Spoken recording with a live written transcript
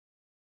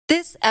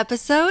This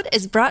episode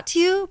is brought to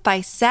you by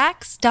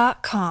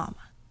Fxck.com.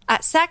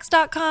 At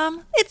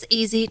Fxck.com, it's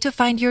easy to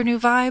find your new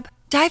vibe.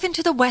 Dive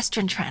into the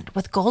Western trend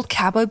with gold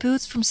cowboy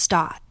boots from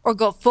Stott, or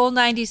go full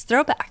 90s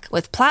throwback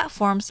with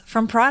platforms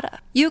from Prada.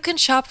 You can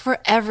shop for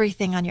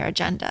everything on your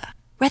agenda,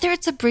 whether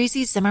it's a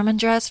breezy Zimmermann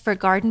dress for a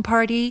garden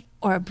party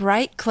or a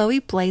bright Chloe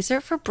blazer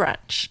for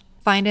brunch.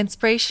 Find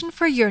inspiration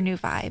for your new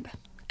vibe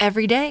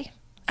every day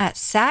at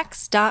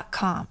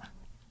Fxck.com.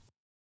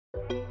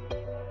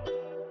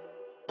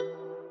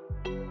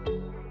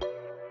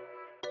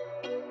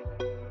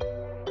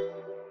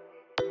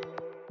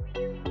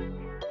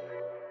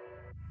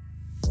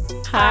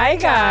 Hi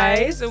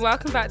guys, and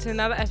welcome back to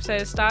another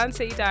episode of Star and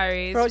City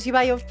Diaries. Brought to you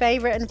by your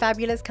favourite and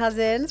fabulous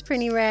cousins,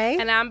 Prinny Ray.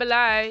 And Amber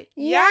Lowe.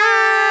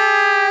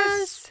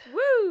 Yes!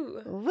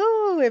 Woo!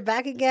 Woo! We're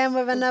back again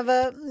with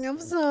another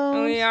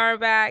episode. We are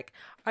back.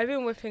 I've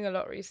been whipping a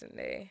lot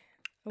recently.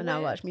 And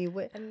now watch me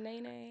whip. And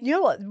nay. You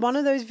know what? One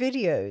of those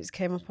videos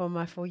came up on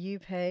my For You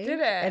page. Did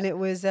it? And it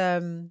was,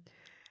 it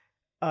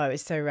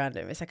was so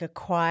random. It's like a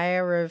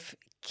choir of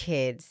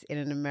kids in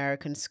an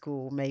American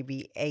school,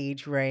 maybe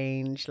age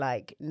range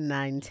like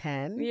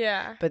 9-10.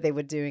 Yeah. But they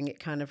were doing it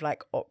kind of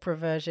like opera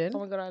version.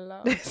 Oh my God, I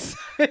love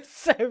it.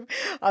 So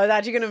I was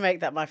actually going to make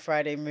that my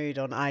Friday mood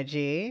on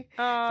IG.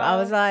 But I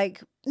was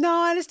like, no,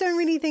 I just don't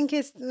really think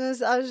it's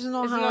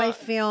not how I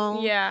feel.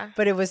 Yeah.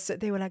 But it was,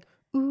 they were like,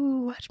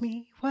 ooh, watch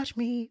me,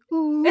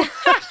 ooh.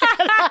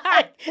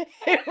 Like,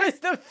 it was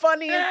the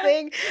funniest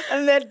thing.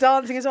 And they're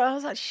dancing as well. I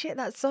was like, shit,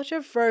 that's such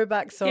a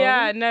throwback song.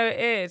 Yeah, no, it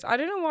is. I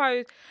don't know why.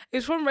 It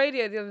was from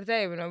radio the other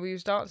day when we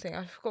was dancing.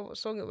 I forgot what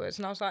song it was.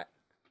 And I was like,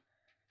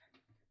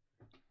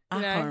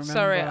 I can't remember.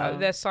 Sorry,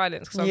 there's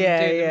silence because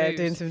I'm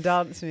doing some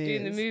dance moves.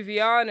 Doing the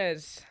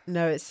movie-anas.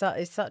 No, it's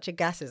such a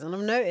gases. And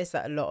I've noticed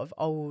that a lot of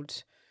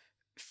old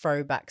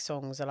throwback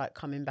songs are like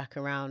coming back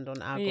around on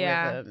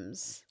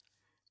algorithms.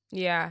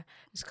 Yeah,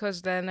 it's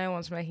because no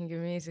one's making good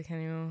music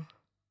anymore.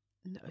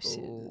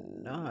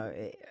 No,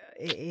 it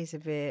is a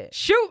bit.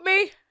 Shoot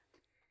me.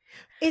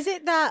 Is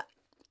it that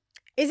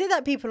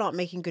people aren't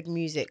making good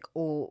music,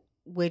 or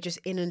we're just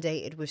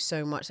inundated with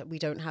so much that we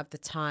don't have the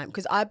time?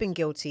 Because I've been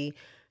guilty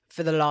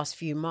for the last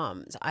few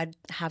months. I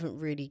haven't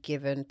really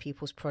given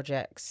people's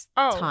projects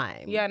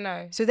time. Yeah,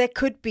 no. So there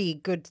could be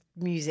good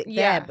music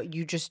there, but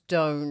you just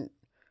don't.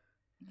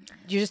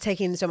 You're just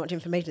taking in so much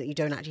information that you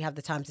don't actually have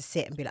the time to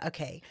sit and be like,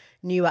 okay,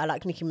 new out,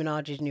 like Nicki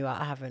Minaj's new out,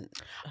 I haven't.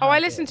 I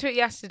listened to it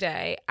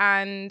yesterday,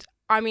 and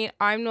I mean,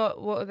 I'm not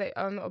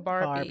a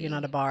Barbie. You're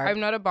not a Barb. I'm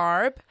not a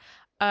Barb.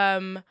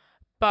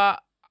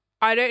 But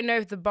I don't know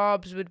if the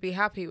Barbs would be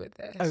happy with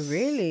this. Oh,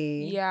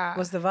 really? Yeah.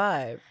 What's the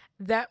vibe?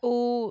 They're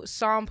all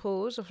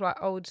samples of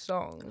like old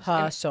songs.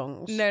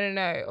 Songs.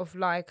 No. Of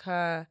like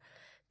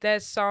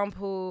there's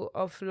sample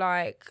of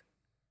like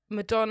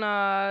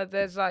Madonna,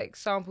 there's like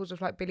samples of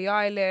like Billie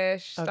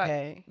Eilish,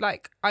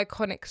 like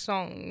iconic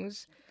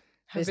songs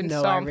have been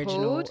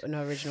sampled.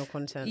 No original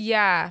content.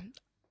 Yeah.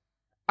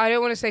 I don't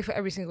want to say for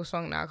every single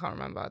song now, I can't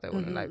remember. I don't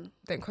want to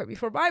don't quote me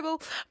for a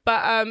Bible.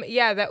 But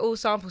they're all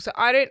samples. So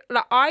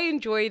I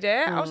enjoyed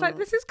it. I was like,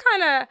 this is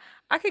kind of,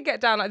 I could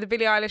get down like the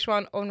Billie Eilish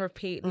one on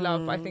repeat.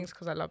 Love. I think it's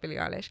because I love Billie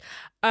Eilish.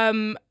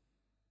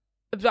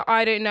 But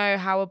I don't know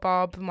how a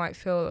Barb might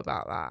feel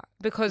about that,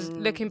 because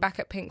looking back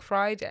at Pink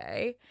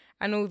Friday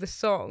and all the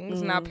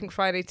songs, now Pink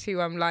Friday 2,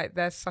 I'm like,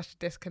 there's such a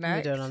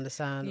disconnect. You don't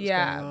understand what's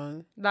going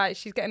on. Like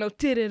she's getting all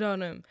did it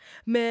on him.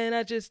 Man,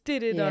 I just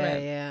did it on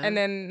him. Yeah. And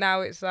then now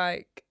it's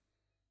like,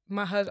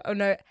 my husband, oh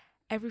no,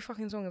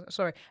 everybody's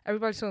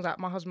song's like,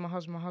 my husband.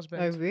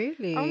 Oh,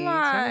 really? I'm Tell me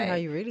like, how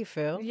you really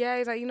feel. Yeah,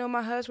 he's like,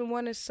 my husband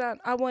wanted a son.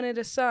 I wanted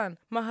a son.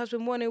 My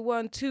husband wanted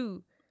one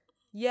too.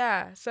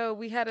 Yeah, so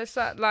we had a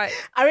son. Like,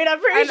 I mean, I'm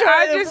pretty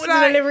sure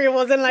the delivery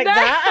wasn't like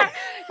that.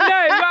 No,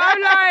 but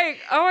I'm like,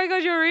 oh my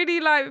God, you're really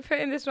like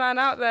putting this man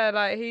out there.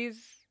 Like,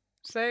 he's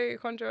so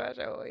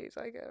controversial. He's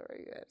like,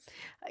 very good.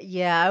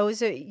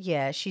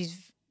 Yeah,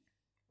 she's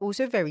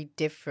also very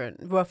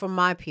different. Well, from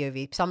my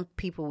POV, some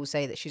people will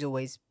say that she's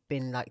always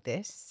been like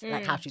this,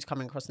 like how she's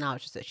coming across now.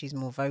 It's just that she's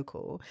more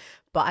vocal.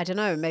 But I don't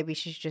know, maybe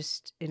she's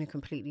just in a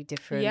completely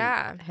different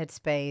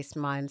headspace,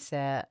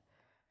 mindset.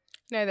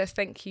 No, there's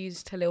thank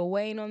yous to Lil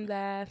Wayne on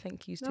there.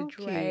 Thank yous to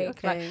Drake.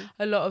 Okay. Like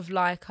a lot of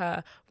like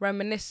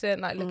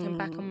reminiscent, like looking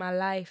back on my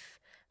life.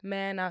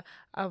 Man,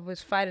 I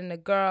was fighting a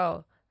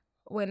girl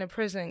when in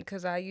prison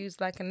because I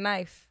used like a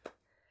knife.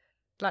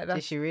 Like that.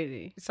 Did she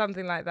really?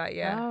 Something like that,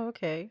 yeah. Oh,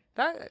 okay.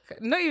 That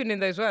not even in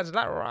those words.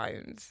 That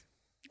rhymes.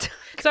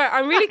 Sorry,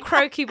 I'm really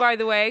croaky, by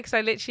the way, because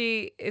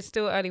it's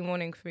still early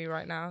morning for me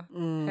right now.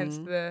 Hence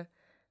the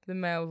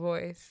male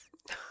voice.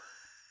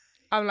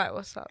 I'm like,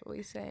 what's up? What are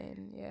you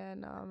saying? Yeah,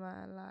 no,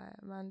 man.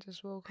 Like, man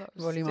just woke up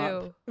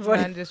still.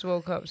 Man just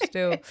woke up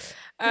still.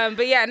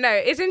 But yeah, no,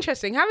 it's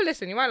interesting. Have a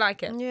listen. You might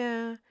like it.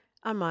 Yeah,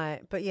 I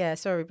might. But yeah,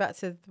 sorry. Back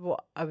to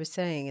what I was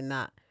saying in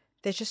that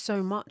there's just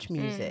so much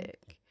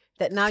music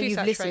that now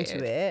you've listened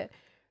to it.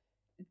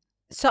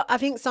 So I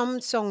think some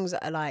songs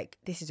are like,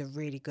 this is a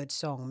really good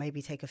song.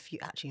 Maybe take a few.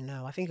 Actually,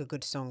 no. I think a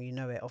good song, you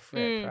know it off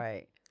rip,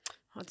 right?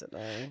 I don't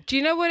know. Do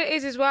you know what it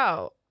is as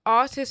well?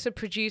 artists are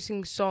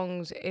producing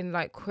songs in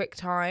like quick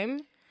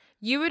time.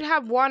 You would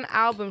have one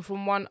album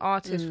from one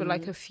artist for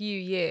like a few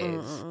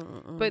years,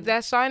 but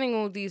they're signing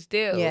all these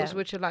deals,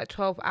 which are like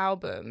 12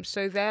 albums.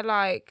 So they're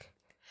like,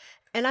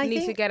 and I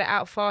need to get it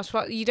out fast.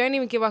 You don't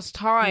even give us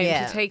time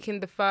to take in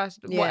the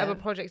first whatever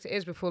project it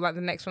is before like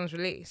the next one's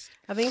released.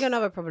 I think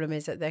another problem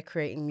is that they're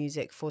creating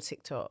music for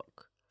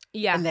TikTok.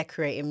 Yeah. And they're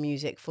creating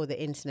music for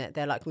the internet.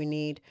 They're like, we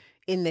need,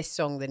 in this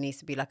song, there needs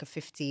to be like a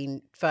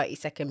 15,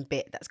 30-second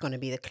bit that's going to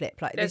be the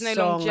clip. Like there's this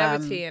no song,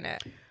 longevity in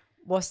it.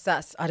 What's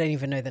that? I don't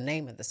even know the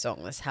name of the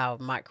song. That's how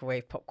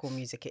microwave popcorn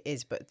music it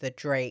is. But the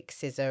Drake,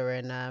 SZA,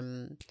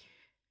 and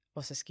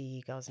what's the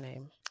ski girl's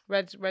name?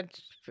 Red,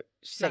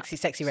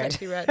 sexy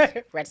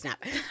red, red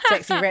snap,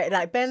 sexy red.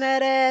 Like bend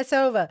that ass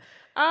over.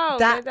 Oh,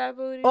 that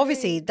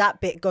obviously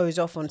that bit goes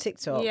off on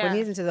TikTok. Yeah. When you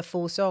listen to the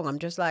full song, I'm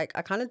just like,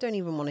 I kind of don't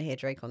even want to hear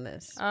Drake on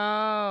this. Oh,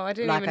 I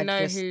didn't even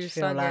know who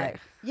sung it.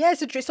 Yeah,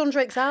 it's on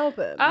Drake's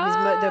album. For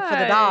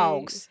the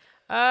dogs.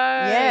 Oh,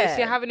 yeah.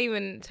 So you haven't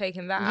even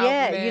taken that out.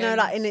 Yeah, you know,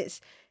 like, and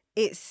it's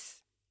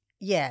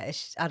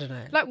I don't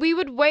know. Like, we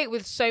would wait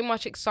with so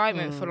much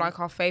excitement for like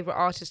our favorite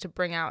artist to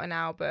bring out an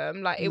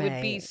album. Like, it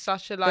would be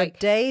such a like the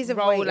days of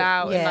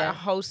rollout and like a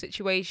whole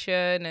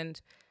situation.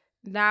 And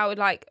now,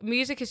 like,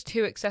 music is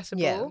too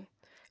accessible. Yeah.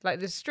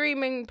 Like the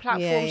streaming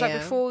platforms. Like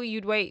before,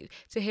 you'd wait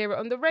to hear it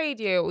on the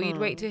radio, or you'd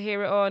wait to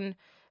hear it on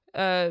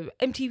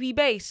MTV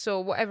Base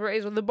or whatever it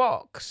is on the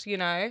box. You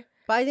know.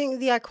 But I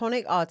think the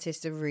iconic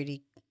artists are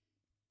really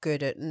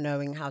good at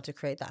knowing how to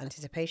create that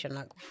anticipation.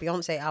 Like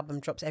Beyonce album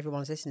drops,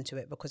 everyone's listening to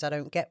it because I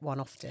don't get one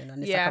often,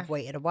 and it's like I've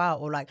waited a while.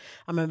 Or like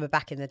I remember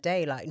back in the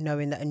day, like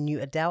knowing that a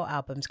new Adele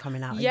album's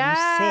coming out. Are you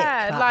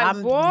sick? Like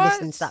I'm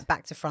listening to that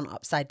back to front,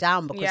 upside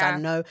down, because I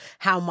know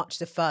how much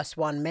the first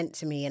one meant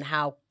to me and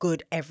how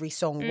good every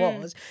song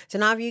was. So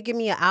now if you give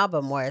me an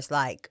album where it's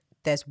like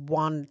there's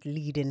one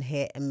leading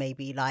hit and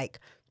maybe like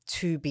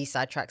 2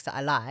 B-side tracks that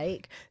I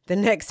like, the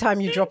next time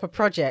you drop a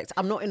project,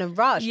 I'm not in a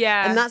rush.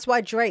 Yeah. And that's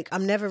why Drake,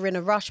 I'm never in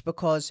a rush,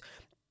 because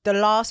the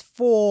last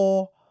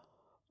 4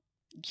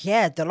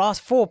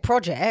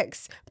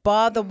 projects,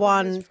 bar the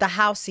one, the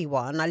housey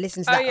one, I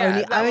listened to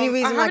that only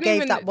reason I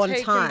gave that one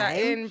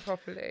time.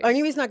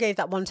 Only reason I gave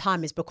that one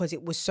time is because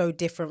it was so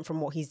different from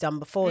what he's done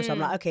before. So I'm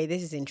like, okay,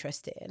 this is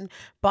interesting.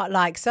 But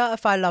like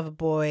Certified Lover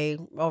Boy,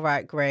 all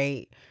right,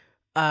 great.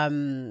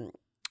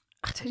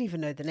 I don't even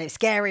know the name.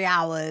 Scary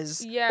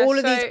Hours. Yeah. All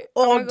of these odd...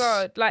 Oh my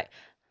God. Like,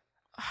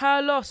 Her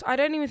Loss. I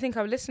don't even think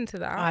I've listened to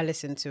that. I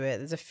listened to it.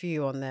 There's a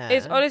few on there.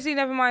 It's honestly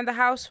never mind the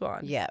house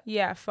one. Yeah.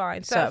 Yeah,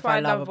 fine.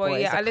 Certified Lover Boy.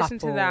 Yeah, I listened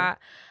to that.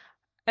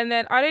 And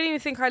then I don't even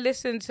think I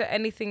listened to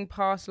anything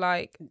past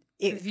like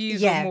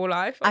Views of More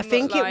Life. I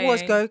think it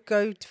was Go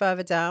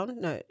Further Down.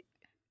 No.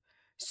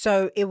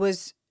 So it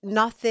was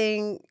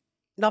nothing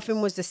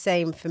was the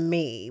same for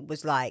me. It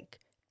was like,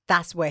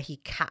 that's where he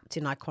capped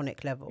in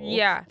iconic level.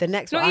 Yeah. The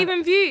next one. Not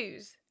even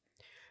Views.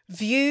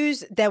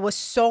 There were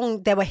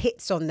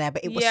hits on there,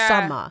 but it was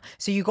summer.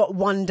 So you got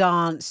One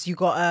Dance, you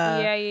got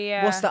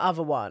what's the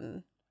other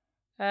one?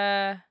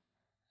 Like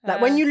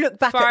when you look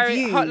back at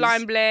Views,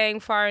 Hotline Bling,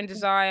 Fire and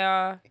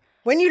Desire.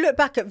 When you look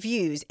back at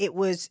Views, it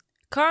was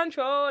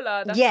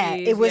Controller.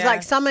 Views, it was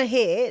like summer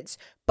hits,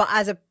 but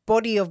as a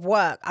body of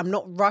work, I'm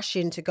not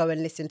rushing to go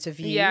and listen to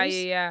Views.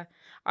 Yeah.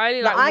 I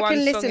only like one can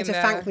song listen to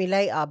there. Thank Me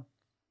Later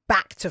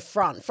back to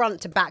front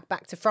to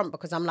back to front,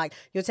 because I'm like,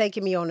 you're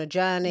taking me on a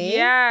journey.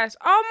 Yes.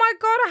 Oh my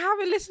God, I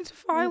haven't listened to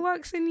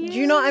Fireworks in years. Do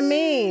you know what I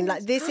mean?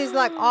 Like, this is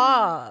like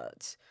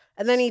art.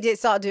 And then he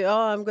start doing,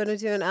 I'm going to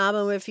do an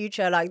album with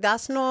Future. Like,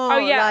 that's not. Oh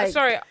yeah, like,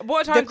 sorry.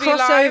 What time the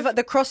crossover?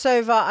 The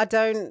crossover, I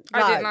didn't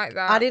like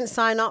that. I didn't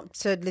sign up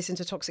to listen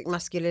to Toxic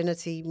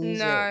Masculinity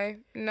music.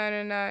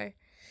 No.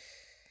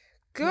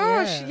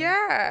 Gosh,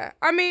 yeah.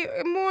 I mean,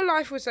 More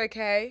Life was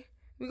okay.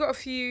 We got a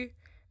few.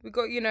 We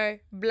got,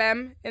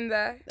 Blem in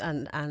there.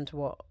 And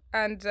what?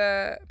 And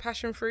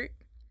Passion Fruit.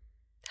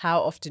 How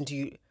often do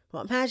you...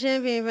 What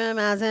passion fruit from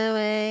miles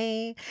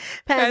away?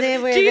 Do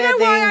you know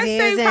why I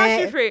say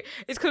Passion Fruit?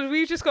 It's because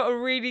we've just got a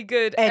really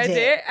good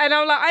edit. And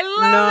I'm like, I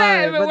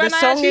love it. But when the I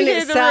song actually in hear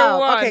itself... the real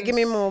one... Okay, give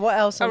me more. What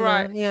else? All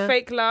right. There? Yeah.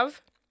 Fake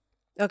Love.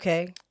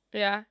 Okay.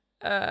 Yeah.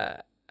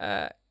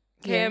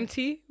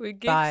 KMT with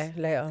Gigs. Bye.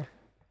 Later.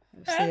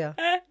 See ya.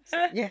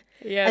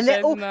 Yeah.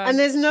 And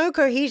there's no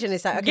cohesion.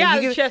 It's like,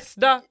 okay,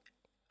 Chester.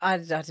 I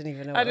don't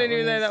even know. I don't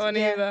even know that one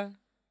either.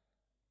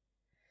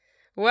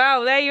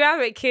 Well, there you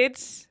have it,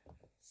 kids.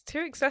 It's too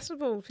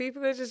accessible.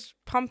 People are just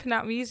pumping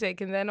out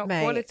music and they're not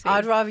quality.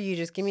 I'd rather you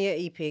just give me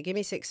an EP, give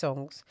me 6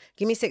 songs,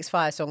 give me 6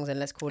 fire songs, and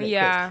let's call it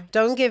quits.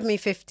 Don't give me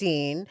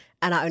 15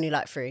 and I only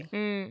like 3.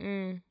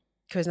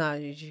 Because now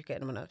you're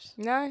getting on my nerves.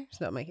 No,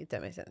 it's not making.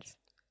 That makes sense.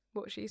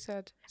 What she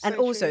said. And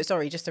so also, true.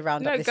 sorry, just to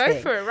round up this thing. No, go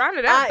for it. Round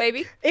it out,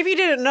 baby. If you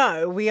didn't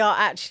know, we are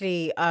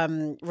actually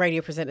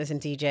radio presenters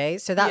and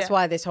DJs. So that's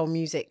why this whole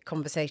music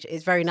conversation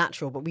is very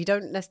natural. But we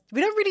don't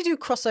really do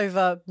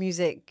crossover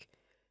music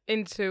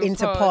into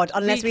pod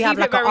unless we have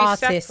like an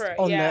artist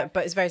on the.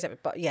 But it's very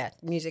separate. But yeah,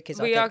 music is.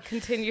 We are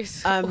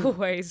continuous,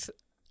 always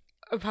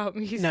about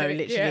music. No,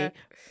 literally. Yeah.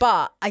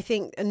 But I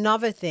think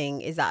another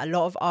thing is that a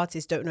lot of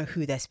artists don't know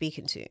who they're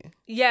speaking to.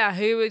 Yeah,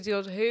 who is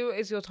your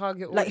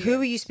target audience? Like, who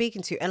are you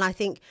speaking to? And I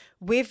think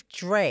with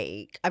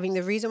Drake, I mean,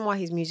 the reason why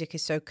his music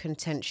is so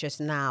contentious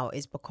now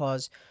is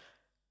because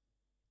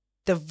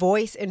the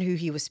voice and who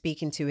he was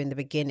speaking to in the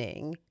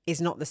beginning is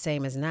not the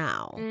same as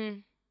now.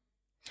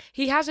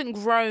 He hasn't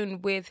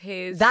grown with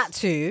his... That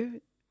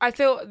too. I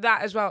feel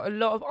that as well. A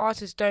lot of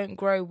artists don't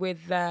grow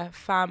with their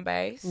fan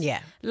base. Yeah.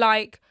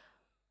 Like,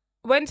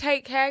 when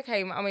Take Care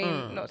came, I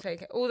mean, not Take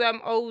Care, all them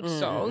old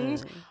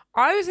songs,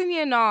 I was in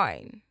year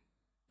 9.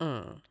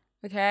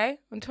 Okay?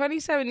 I'm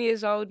 27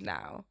 years old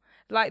now.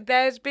 Like,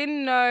 there's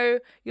been no...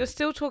 You're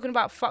still talking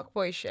about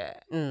fuckboy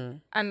shit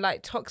and,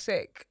 like,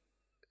 toxic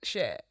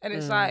shit. And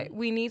it's like,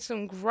 we need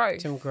some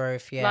growth. Some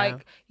growth, yeah.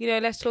 Like, you know,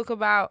 let's talk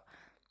about...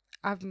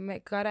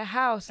 got a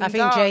house. And I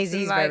think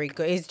Jay-Z's very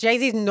good.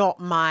 Jay-Z's not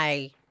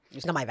my...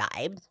 It's not my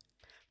vibe.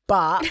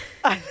 But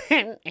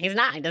he's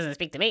not. He doesn't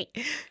speak to me.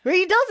 But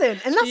he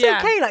doesn't. And that's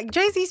okay. Like,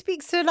 Jay-Z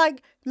speaks to,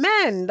 like,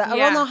 men that are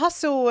on the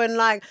hustle and,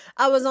 like,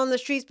 I was on the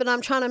streets, but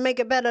I'm trying to make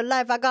a better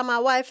life. I got my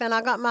wife and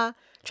I got my...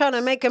 Trying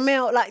to make a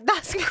meal. Like,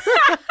 that's...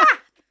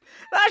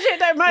 That shit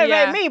don't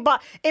motivate me,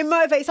 but it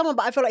motivates someone.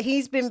 But I feel like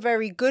he's been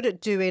very good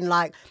at doing,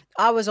 like,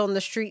 I was on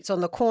the streets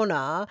on the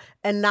corner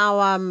and now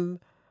I'm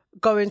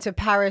going to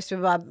Paris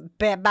with my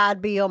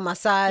bad bee on my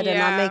side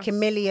and I'm making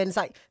millions.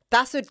 Like,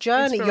 that's a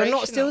journey. You're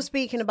not still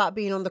speaking about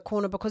being on the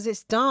corner because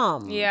it's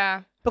dumb.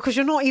 Yeah. Because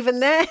you're not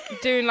even there.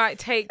 Doing, like,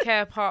 Take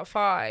Care Part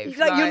 5.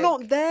 like, you're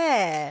not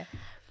there.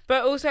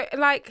 But also,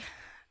 like...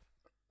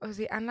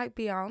 Obviously, and like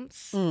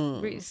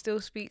Beyonce really still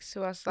speaks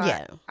to us.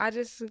 Like, I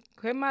just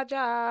quit my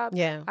job.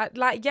 Yeah.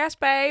 Like, yes,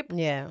 babe.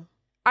 Yeah.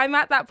 I'm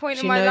at that point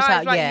in my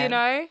life, you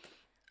know?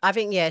 I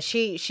think,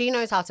 she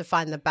knows how to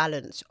find the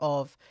balance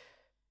of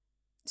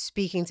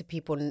speaking to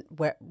people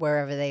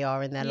wherever they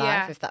are in their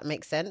life, if that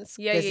makes sense.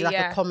 There's like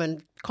a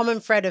common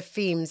thread of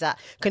themes that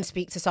can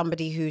speak to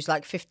somebody who's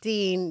like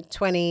 15,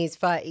 20s,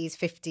 30s,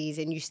 50s,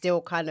 and you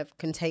still kind of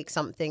can take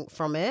something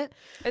from it.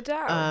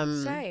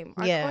 Adele, same.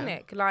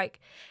 Iconic. Like,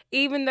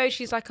 even though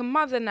she's like a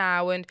mother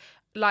now and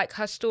like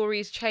her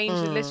story's changed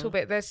a little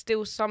bit, there's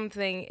still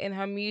something in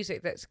her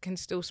music that can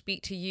still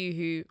speak to you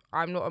who,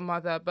 I'm not a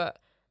mother, but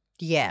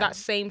that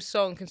same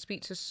song can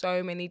speak to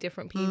so many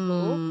different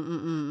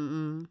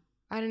people.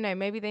 I don't know.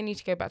 Maybe they need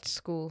to go back to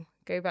school.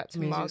 Go back to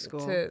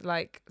to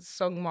like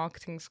song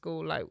marketing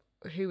school. Like,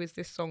 who is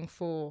this song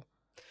for?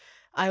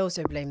 I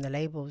also blame the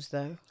labels,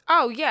 though.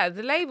 Oh yeah,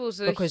 the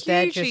labels are because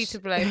hugely to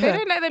blame. They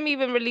don't let them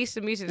even release the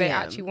music they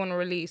actually want to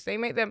release. They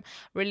make them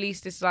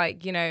release this,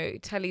 like, you know,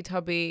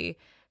 Teletubby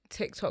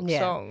TikTok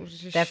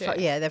songs.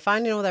 They're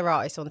finding all their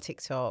artists on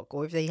TikTok,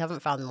 or if they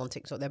haven't found them on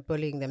TikTok, they're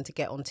bullying them to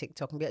get on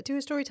TikTok and be like, do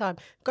a story time,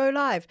 go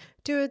live,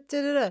 do a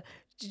da-da-da.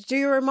 Do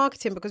your own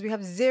marketing because we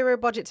have zero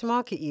budget to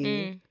market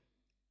you.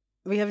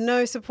 We have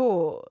no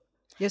support.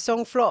 Your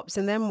song flops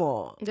and then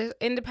what? There's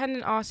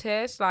independent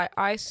artists, like,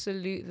 I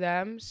salute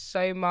them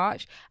so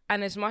much.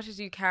 And as much as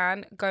you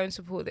can, go and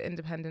support the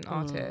independent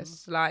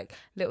artists. Like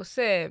Little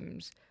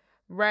Sims,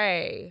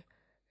 Ray.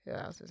 Who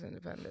else is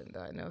independent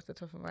that I know off the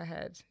top of my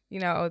head?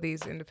 You know, all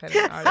these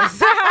independent artists.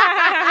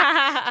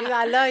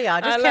 I love y'all.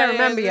 I just can't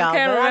remember y'all.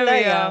 I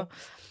love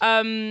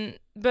y'all.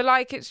 But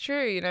like, it's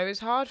true, you know,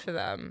 it's hard for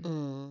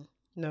them.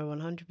 No,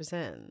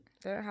 100%.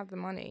 They don't have the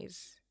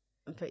monies.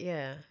 But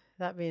yeah,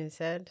 that being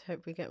said,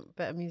 hope we get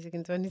better music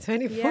in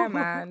 2024. Yeah,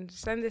 man.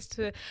 Send this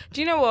to...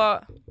 Do you know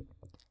what?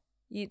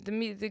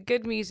 The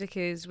good music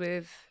is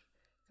with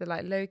the,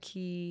 like,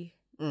 low-key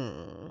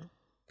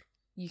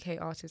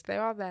UK artists. They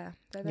are there.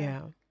 They're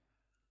there.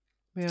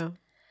 Yeah.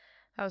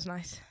 That was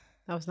nice.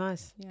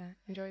 Yeah,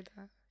 enjoyed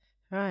that.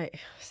 Right.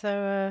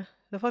 So,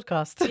 the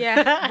podcast.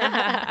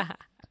 Yeah.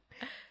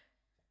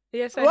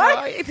 Yeah, so what?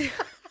 How are you?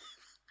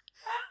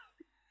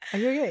 Are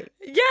you okay?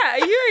 Yeah, are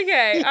you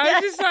okay? Yeah.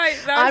 I'm just like...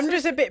 I'm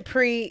just a bit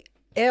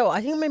pre-ill. I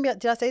think maybe...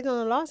 Did I say that on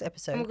the last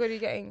episode? Oh my God, are you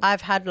getting...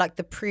 I've had like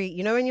the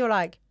You know when you're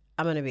like,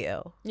 I'm going to be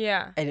ill?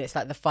 Yeah. And it's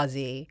like the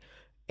fuzzy.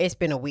 It's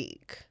been a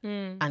week.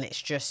 And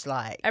it's just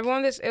like...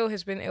 Everyone that's ill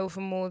has been ill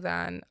for more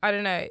than... I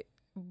don't know.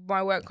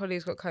 My work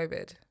colleagues got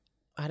COVID.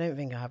 I don't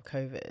think I have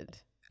COVID.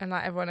 And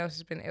like everyone else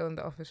has been ill in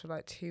the office for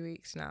like 2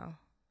 weeks now.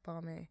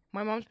 Bar me.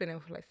 My mom's been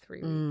ill for like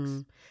 3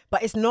 weeks.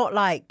 But it's not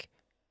like...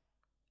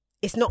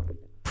 It's not...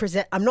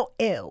 I'm not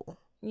ill.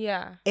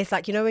 Yeah. It's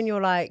like, you know, when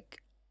you're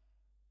like,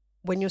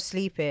 when you're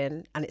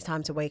sleeping and it's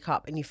time to wake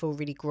up and you feel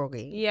really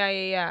groggy.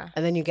 Yeah.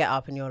 And then you get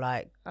up and you're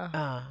like,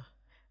 and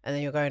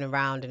then you're going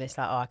around and it's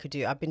like,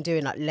 I've been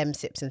doing like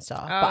Lemsips and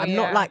stuff, but I'm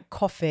not like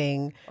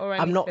coughing.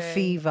 I'm not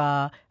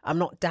fever. I'm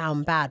not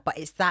down bad, but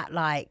it's that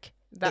like,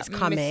 it's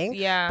coming.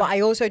 But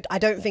I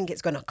don't think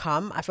it's going to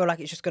come. I feel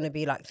like it's just going to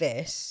be like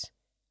this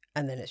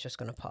and then it's just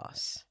going to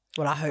pass.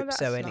 Well, I hope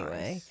so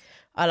anyway. Nice.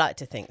 I like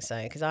to think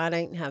so because I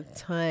don't have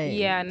time.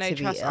 Yeah, no,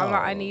 trust. I'm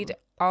like, I need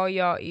all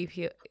your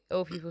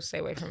ill people stay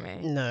away from me.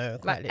 No,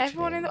 quite like literally.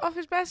 Everyone in the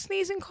office better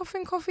sneezing,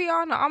 coughing,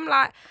 Coffeeana. I'm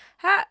like,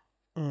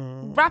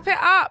 wrap it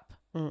up.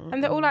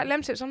 And they're all like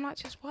Lemsips. I'm like,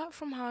 just work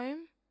from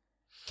home.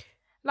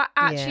 Like,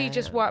 actually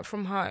just work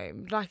from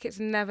home. Like, it's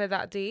never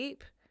that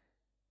deep.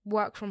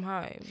 Work from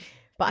home.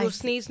 But you're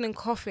sneezing and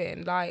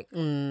coughing. Like,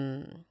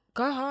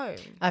 go home.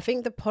 I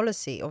think the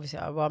policy, obviously,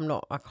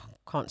 I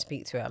can't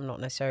speak to it. I'm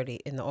not necessarily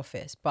in the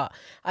office. But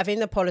I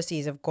think the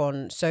policies have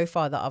gone so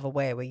far the other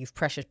way where you've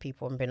pressured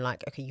people and been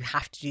like, okay, you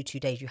have to do 2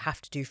 days. You have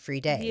to do 3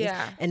 days.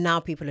 Yeah. And now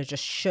people are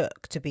just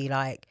shook to be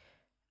like,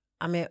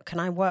 I mean, can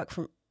I work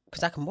from...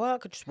 Because I can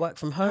work or just work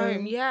from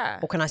home. Yeah.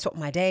 Or can I swap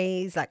my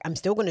days? Like, I'm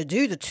still going to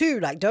do the 2.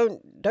 Like,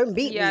 don't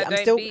beat me.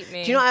 Don't beat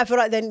me. Do you know what I feel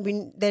like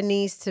there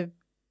needs to...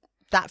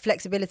 That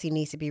flexibility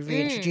needs to be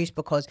reintroduced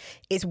because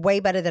it's way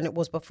better than it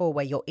was before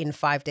where you're in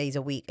 5 days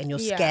a week and you're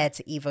scared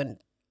to even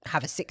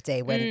have a sick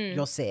day when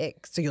you're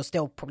sick. So you're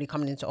still probably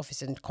coming into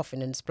office and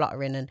coughing and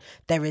spluttering and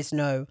there is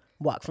no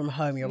work from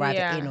home. You're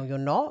either in or you're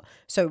not.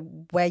 So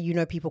where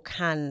people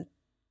can...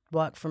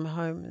 work from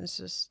home and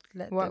just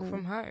let work them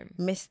from home.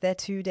 Miss their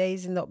 2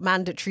 days in the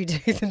mandatory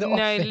days in the office.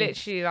 No,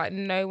 literally, like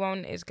no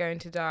one is going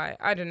to die.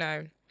 I don't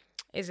know.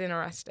 It's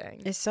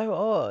interesting. It's so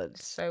odd.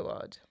 So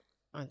odd.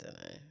 I don't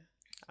know.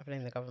 I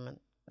blame the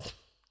government.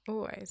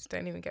 Always.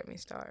 Don't even get me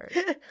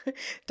started.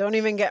 Don't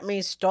even get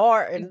me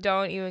started.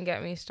 Don't even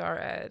get me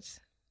started.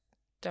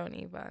 Don't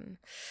even.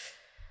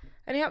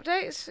 Any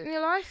updates in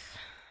your life?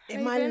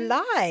 In my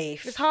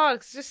life? It's hard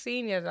because just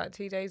seen you like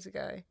 2 days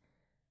ago.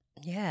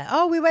 Yeah.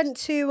 Oh, we went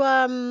to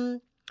a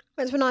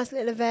nice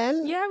little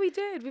event. Yeah, we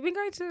did. We've been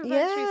going to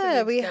events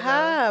recently. We together.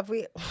 have.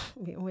 We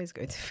always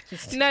go to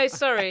events. No,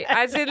 sorry.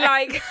 As in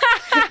like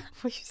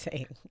what are you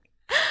saying?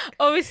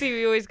 Obviously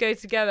we always go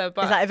together,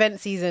 but it's like event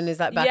season is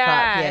like back up.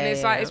 Yeah, and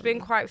it's like it's been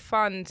quite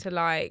fun to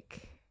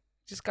like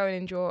just go and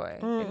enjoy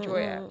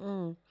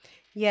it.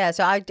 Yeah,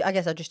 so I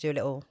guess I'll just do a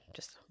little,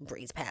 just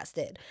breeze past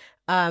it.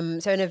 So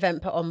an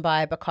event put on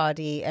by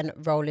Bacardi and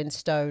Rolling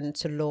Stone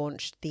to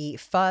launch the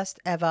first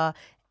ever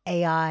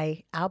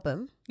AI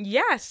album.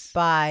 Yes.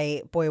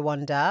 By Boy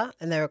Wonder.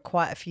 And there are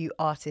quite a few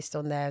artists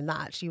on there. And that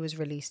actually was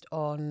released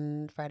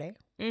on Friday.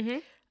 Mm-hmm.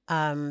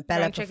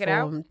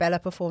 Bella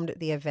performed at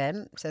the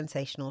event.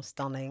 Sensational,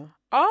 stunning.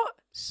 Oh,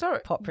 sorry.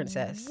 Pop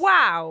princess.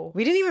 Wow.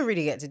 We didn't even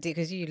really get to do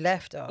because you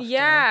left after.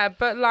 Yeah,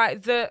 but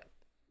like the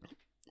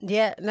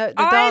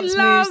dance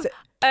moves.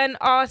 An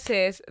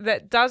artist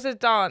that does a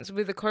dance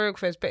with the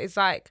choreographers, but it's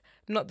like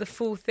not the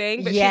full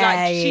thing. But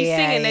she's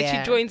singing and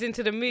she joins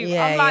into the move.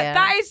 I'm like,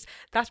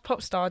 that's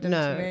pop stardom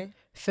to me.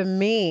 For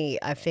me,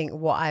 I think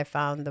what I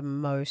found the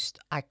most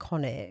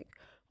iconic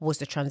was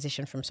the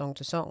transition from song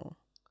to song.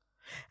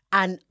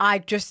 And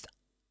I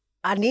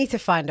need to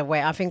find a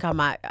way. I think I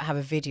might have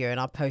a video and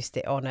I'll post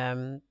it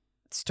on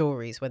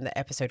stories when the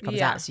episode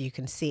comes out so you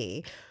can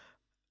see.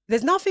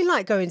 There's nothing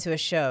like going to a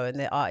show and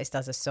the artist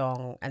does a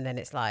song and then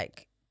it's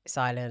like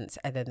silence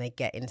and then they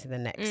get into the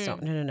next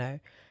song.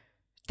 No.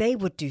 They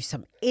would do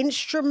some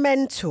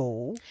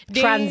instrumental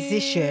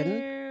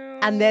transition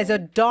and there's a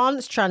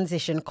dance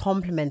transition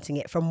complementing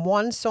it from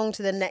one song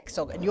to the next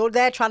song and you're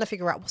there trying to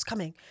figure out what's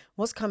coming.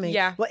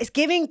 Yeah. Well, it's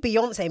giving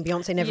Beyonce and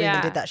Beyonce never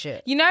even did that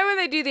shit. You know when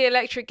they do the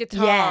electric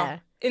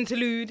guitar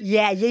interlude?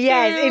 Yeah, it's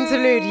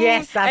interlude.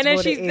 Yes, that's what it is. And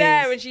then she's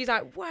there and she's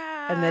like,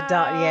 wow. And the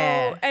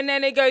dance, And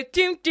then they go,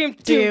 doom, doom,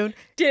 doom.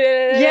 No,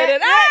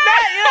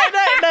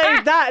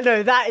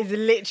 that is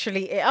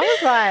literally it. I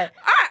was like,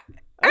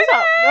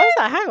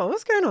 hang on,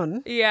 what's going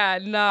on? Yeah,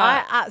 no.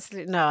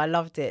 I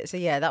loved it. So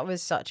yeah, that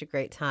was such a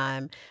great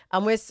time.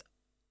 And we're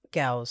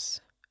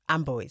girls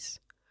and boys.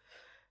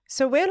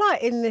 So we're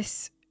like in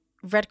this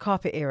red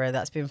carpet era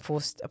that's been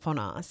forced upon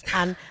us.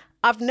 And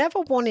I've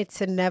never wanted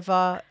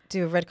to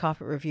do a red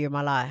carpet review in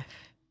my life.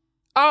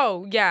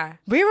 Oh, yeah.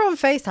 We were on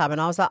FaceTime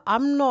and I was like,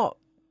 I'm not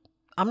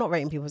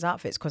rating people's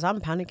outfits because I'm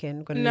panicking.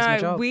 I'm going to lose my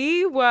job.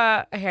 We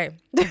were, okay.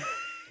 The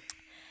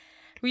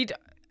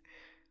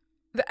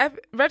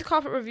red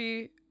carpet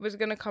review was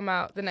going to come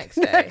out the next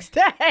day.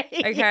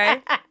 Okay. Yeah.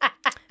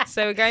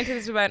 So we're going to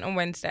this event on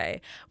Wednesday.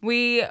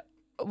 We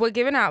were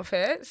given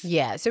outfits.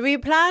 Yeah. So we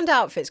planned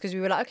outfits because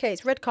we were like, okay,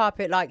 it's red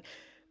carpet. Like,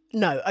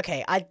 no,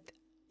 okay.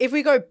 If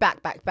we go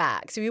back.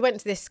 So we went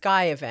to this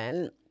Sky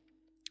event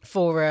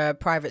for a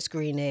private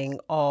screening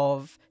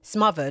of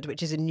Smothered,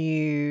 which is a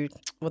new,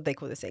 what do they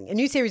call this thing? A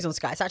new series on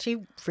Sky. It's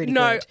actually really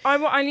good. Who's got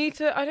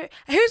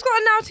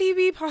a Now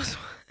TV password?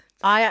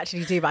 I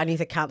actually do, but I need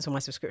to cancel my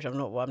subscription.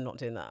 I'm not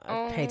doing that.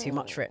 I pay too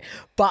much for it.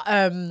 But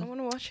I want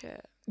to watch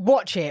it.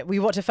 Watch it. We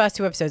watched the first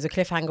 2 episodes. The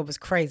cliffhanger was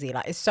crazy.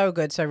 Like, it's so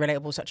good, so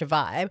relatable, such a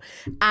vibe.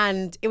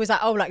 And it was like,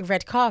 oh, like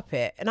red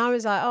carpet. And I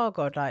was like, oh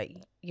God, like,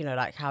 you know,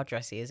 like how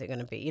dressy is it going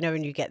to be? You know,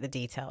 when you get the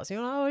details,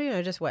 you're like, oh, you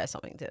know, just wear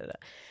something.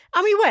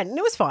 And we went and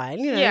it was fine.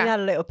 You know, we had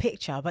a little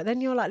picture, but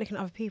then you're like looking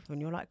at other people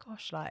and you're like,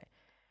 gosh, like,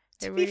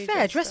 to be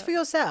fair, dress for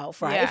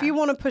yourself, right? Yeah. If you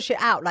want to push it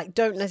out, like,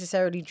 don't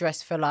necessarily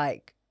dress for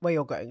like where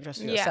you're going, dress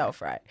for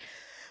yourself, right?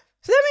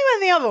 So then we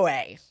went the other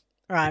way.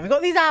 Right, we've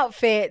got these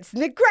outfits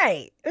and they're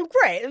great, they're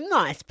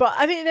nice, but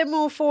I think they're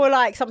more for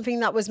like something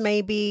that was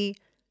maybe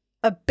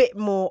a bit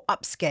more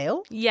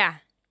upscale. Yeah.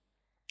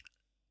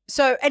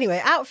 So anyway,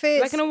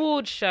 outfits. Like an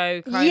award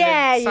show kind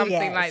of.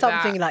 Something like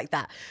that. Something like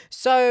that.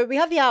 So we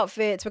have the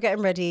outfits. We're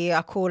getting ready.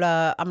 I call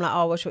her. I'm like,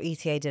 oh, what's your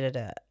ETA?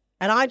 Da-da-da.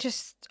 And I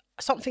just,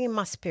 something in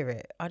my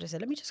spirit, I just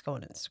said, let me just go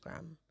on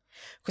Instagram.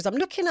 Because I'm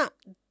looking at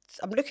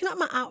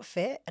my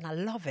outfit and I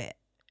love it.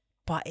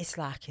 But it's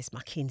like, it's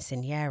my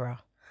quinceañera.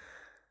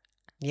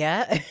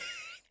 Yeah.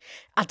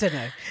 I don't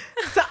know.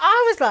 So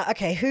I was like,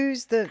 okay,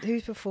 who's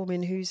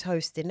performing, who's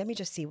hosting? Let me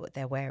just see what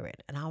they're wearing.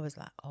 And I was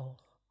like, oh.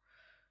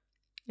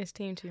 It's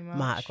team too much.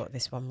 Might have got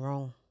this one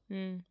wrong.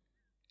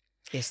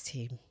 This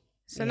team.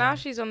 So now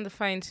she's on the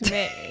phone to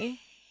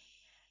me.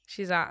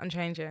 She's like, I'm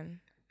changing.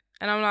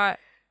 And I'm like,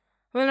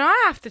 well, then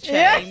I have to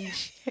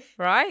change.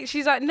 Right?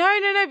 She's like, no,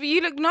 but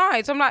you look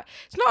nice. I'm like,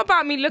 it's not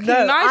about me looking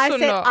nice or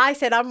not. I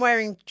said, I'm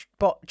wearing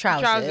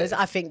trousers.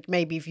 I think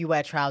maybe if you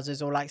wear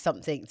trousers or like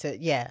something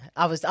to,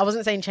 I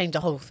wasn't saying change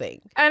the whole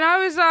thing. And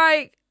I was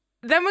like,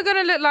 then we're going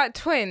to look like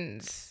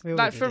twins.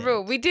 Like, for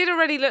real. We did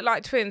already look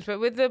like twins, but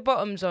with the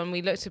bottoms on,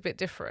 we looked a bit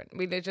different.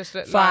 We just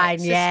looked like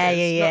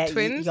sisters, not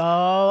twins.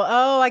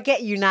 I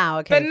get you now.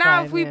 Okay, but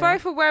now if we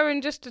both were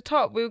wearing just the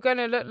top, we were going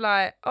to look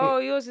like, oh,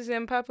 yours is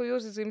in purple,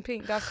 yours is in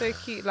pink. That's so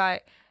cute.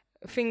 Like,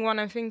 thing 1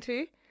 and thing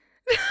 2.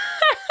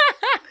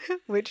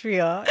 Which we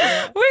are.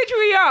 Yeah. Which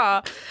we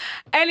are.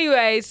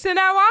 Anyway, so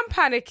now I'm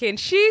panicking.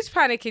 She's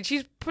panicking.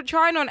 She's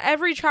trying on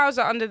every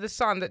trouser under the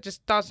sun that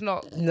just does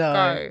not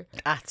go.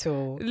 At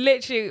all.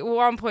 Literally, at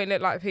one point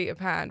looked like Peter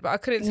Pan, but I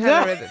couldn't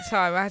tell her at the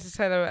time. I had to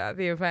tell her at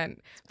the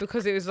event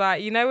because it was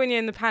like, you know, when you're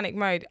in the panic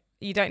mode,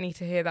 you don't need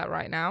to hear that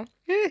right now.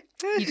 You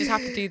just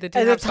have to do the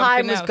And the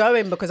time was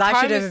going because I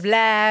should have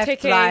left.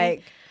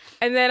 Ticking.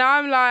 And then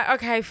I'm like,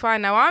 okay,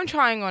 fine. Now I'm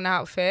trying on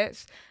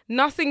outfits.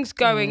 Nothing's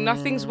going.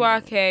 Nothing's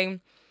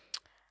working.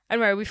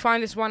 Anyway, we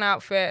find this one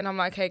outfit and I'm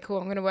like, okay, cool,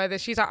 I'm going to wear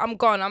this. She's like, I'm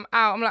gone, I'm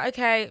out. I'm like,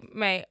 okay,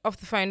 mate, off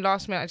the phone,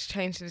 last minute, I just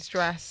changed this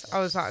dress. I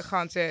was like, I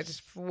can't do it.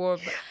 Just wore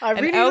I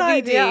really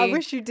liked it. I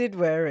wish you did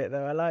wear it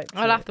though. I liked it.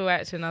 I'll have to wear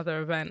it to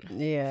another event.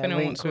 Yeah, if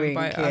anyone wants to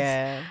invite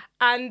us.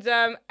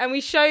 And we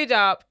showed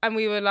up and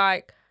we were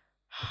like,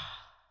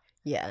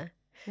 yeah.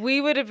 We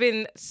would have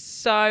been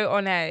so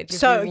on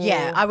edge.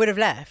 I would have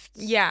left.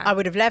 Yeah. I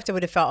would have left. I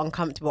would have felt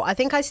uncomfortable. I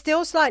think I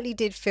still slightly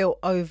did feel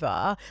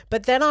over,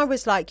 but then I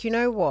was like, you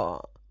know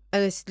what?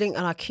 And this link,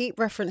 and I keep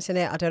referencing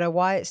it. I don't know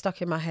why it's stuck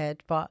in my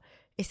head, but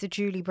it's the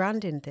Julie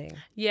Brandon thing.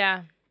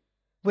 Yeah.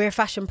 We're a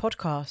fashion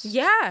podcast.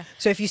 Yeah.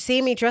 So if you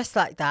see me dressed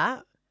like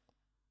that,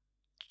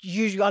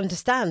 you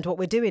understand what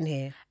we're doing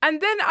here.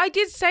 And then I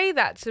did say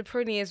that to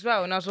Prinny as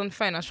well when I was on the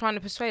phone. I was trying to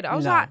persuade her. I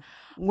was like,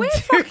 we're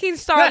fucking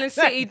Style and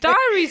City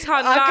Diaries,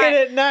 hun. I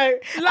couldn't know.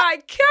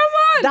 Like, come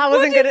on. That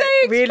wasn't going to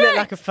really look expect?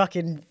 like a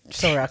fucking...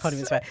 Sorry, I can't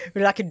even swear.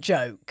 Really like a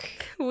joke.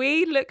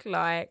 We look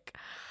like...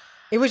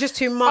 It was just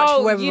too much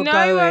for where we were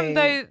going.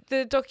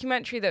 The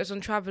documentary that was on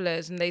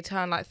Travellers and they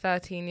turn like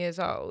 13 years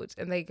old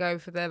and they go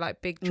for their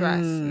like big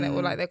dress and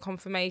or like their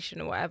confirmation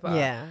or whatever.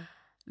 Yeah.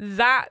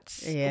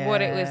 That's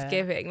what it was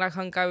giving. Like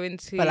I'm going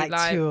to but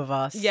like two of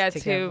us together.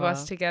 2 of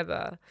us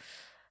together.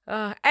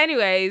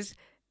 Anyways,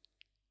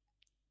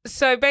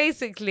 so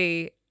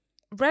basically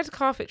red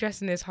carpet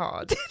dressing is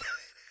hard.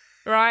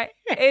 Right?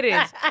 It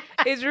is.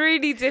 It's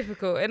really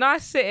difficult. And I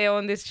sit here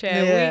on this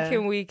chair week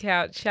in, week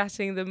out,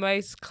 chatting the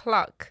most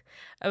cluck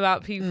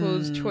about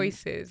people's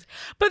choices.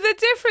 But the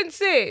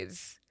difference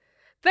is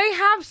they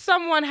have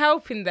someone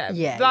helping them.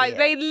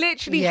 They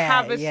literally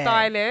have a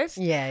stylist.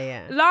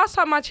 Yeah. Last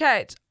time I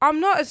checked,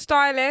 I'm not a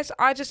stylist.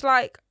 I just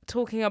like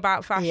talking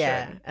about fashion.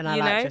 Yeah, and I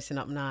like dressing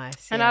up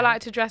nice. And I like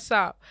to dress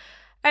up.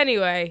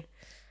 Anyway,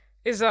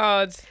 it's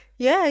hard.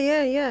 Yeah.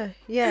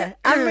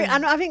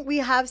 And I think we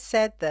have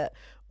said that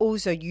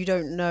also you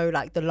don't know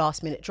like the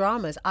last minute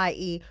dramas,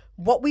 i.e.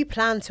 what we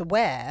planned to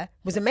wear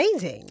was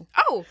amazing.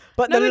 Oh,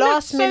 but the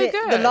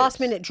last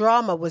minute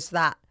drama was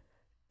that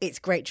it's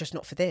great, just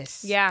not for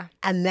this. Yeah.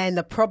 And then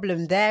the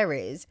problem there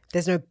is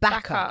there's no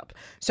backup.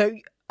 So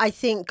I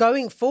think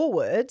going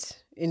forward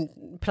in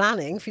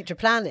future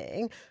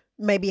planning,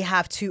 maybe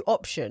have 2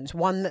 options.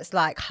 One that's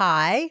like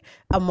high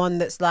and one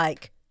that's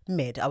like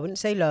mid. I wouldn't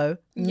say low.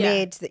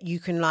 Mid that you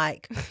can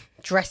like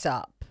dress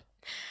up.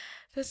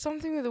 There's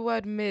something with the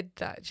word mid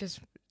that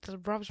just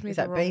rubs me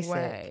the wrong basic?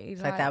 way.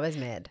 It's like that was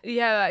mid.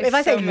 Yeah. If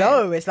I say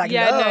low, it's like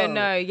low.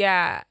 No.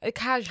 Yeah.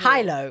 Casual.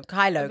 High, low,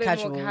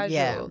 casual.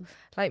 Yeah.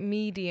 Like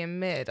medium,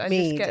 mid. I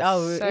Mid. just get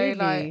so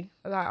really?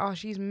 like, oh,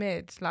 she's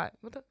mid. Like,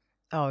 what the?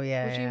 Oh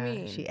yeah. What do you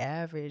mean? She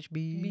average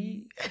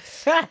B.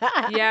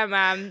 Yeah,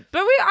 man. But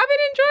I've been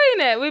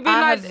enjoying it. We've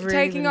been really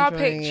taking our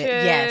pictures.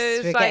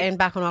 Yes, we're getting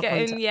back on our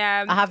content.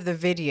 Yeah. I have the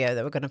video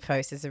that we're going to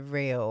post as a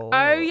reel.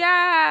 Oh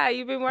yeah,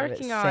 you've been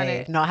working on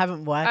it. No, I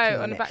haven't worked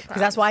on the it background. because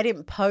that's why I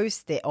didn't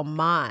post it on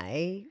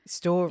my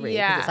story.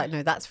 Yeah, it's like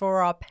no, that's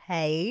for our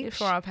page.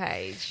 For our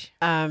page.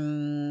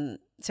 So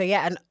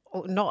yeah, and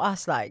not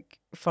us like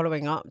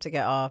following up to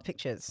get our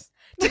pictures.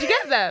 Did you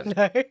get them?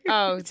 No.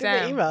 Oh,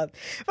 damn.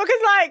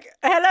 Because like,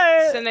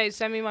 hello. So no,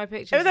 send me my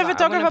pictures. If the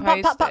photographer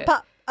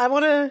I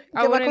want to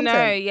I get my want to know.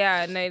 content.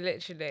 Yeah, no,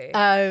 literally.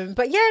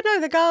 But yeah, no,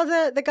 the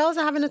girls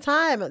are having a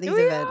time at these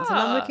We events, and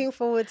I'm are. looking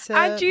forward to.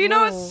 And do you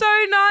know what's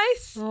so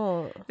nice?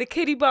 Oh. The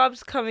kiddie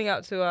bubs coming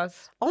up to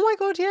us. Oh my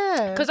god,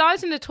 yeah. Because I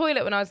was in the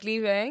toilet when I was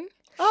leaving.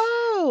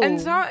 Oh.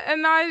 And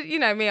I, you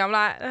know me, I'm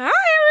like, hi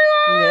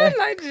everyone. Yeah.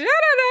 Like,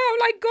 I'm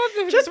like, God.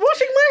 Just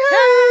washing my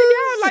hands.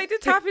 Yeah, like the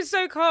tap is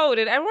so cold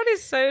and everyone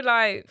is so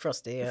like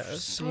Frosty, yeah.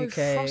 so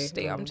UK.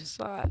 frosty. I'm just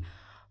like,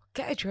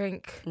 get a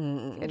drink.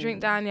 Mm-mm. Get a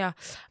drink, Dania.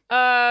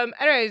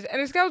 Anyways,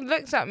 and this girl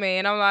looks at me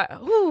and I'm like,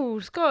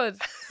 ooh, Scott,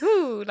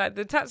 ooh, like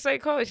the tap's so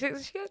cold. She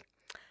goes,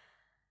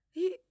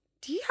 do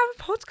you have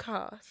a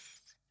podcast?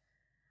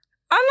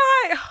 I'm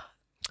like,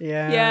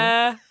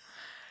 yeah.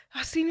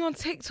 I've seen you on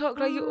TikTok.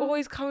 Like, you're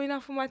always coming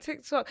up on my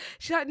TikTok.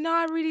 She's like, no,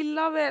 I really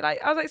love it. Like,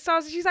 I was like,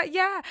 Stars. She's like,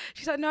 yeah.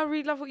 She's like, no, I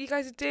really love what you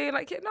guys are doing.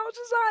 Like, and I was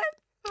just like,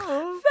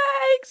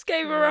 thanks.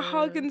 Gave her a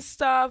hug and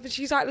stuff. And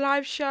she's like,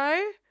 live show?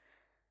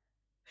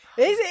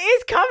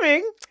 It's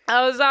coming.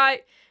 I was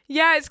like,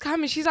 yeah, it's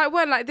coming. She's like,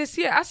 when? Like this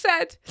year? I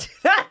said,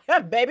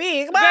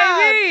 baby, come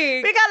on.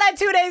 baby. We got like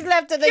 2 days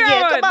left of the year.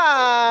 Come Come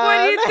on.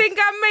 What do you think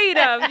I'm made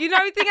of? You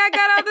know, you think I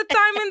got all the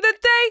time in the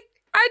day?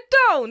 I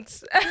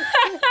don't.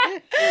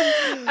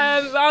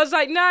 I was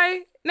like,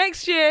 no,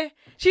 next year.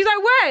 She's like,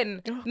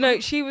 when? No,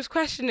 she was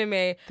questioning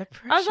me. I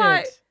was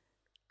like,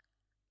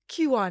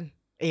 Q1.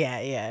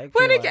 Yeah.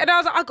 When again? And I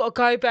was like, I gotta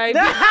go, babe.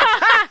 See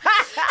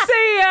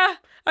ya.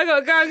 I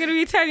gotta go. I'm gonna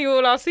be telling you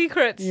all our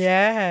secrets.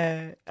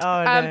 Yeah.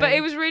 Oh no. But it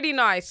was really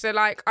nice. So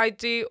like, I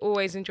do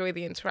always enjoy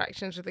the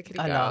interactions with the kiddie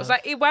girls. love.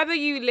 Like, whether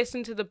you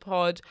listen to the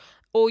pod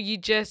or you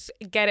just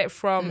get it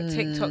from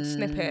TikTok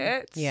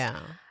snippets. Yeah.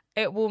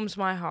 It warms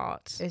my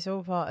heart. It's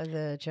all part of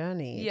the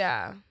journey.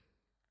 Yeah.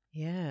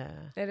 Yeah.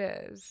 It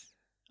is.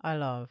 I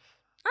love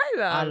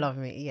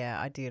meeting. Yeah,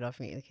 I do love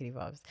meeting the kiddie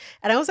bubs.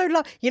 And I also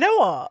love, you know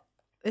what?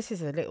 This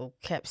is a little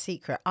kept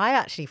secret. I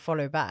actually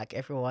follow back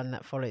everyone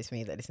that follows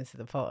me that listens to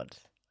the pod.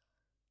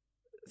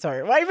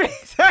 Sorry, why are you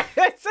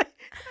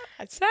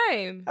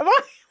Same. Why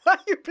are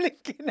you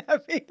blinking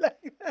at me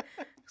like that?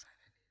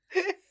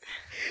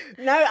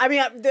 No, I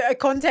mean, the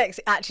context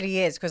actually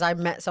is because I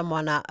met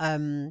someone at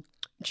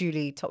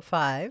Julie Top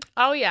 5.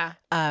 Oh, yeah.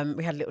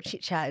 We had a little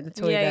chit chat in the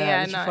toilet.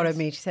 Yeah, and she nice. followed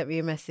me. She sent me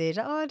a message.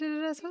 Like, I did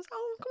it. So I was like,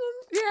 oh, come on.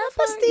 Yeah,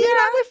 Bestie,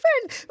 like, we're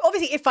friends.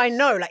 Obviously, if I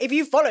know, like, if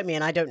you follow me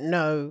and I don't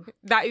know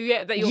that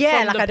you're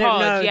from like the I don't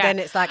pod, know, then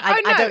it's like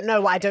I don't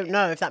know what I don't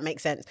know, if that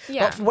makes sense.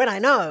 Yeah. But when I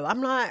know,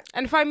 I'm like,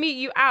 and if I meet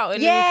you out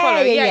and Yeah, then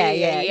you follow,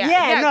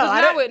 yeah. No,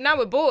 I don't- now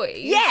we're boys.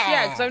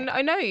 Yeah. because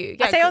I know you.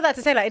 Yeah, I say all that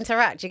to say, like,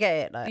 interact. You get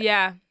it? Like,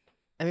 Yeah,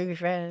 and we be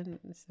friends.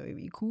 So we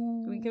be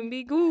cool. we can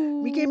be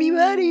cool. We can be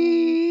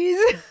buddies.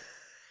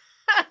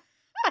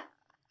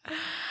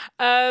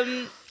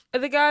 Are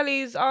the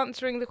girlies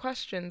answering the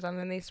questions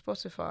underneath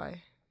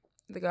Spotify?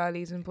 The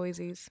girlies and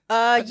boysies.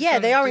 Yeah,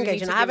 they are do we need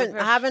engaging. to I give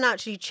a haven't push?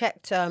 actually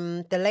checked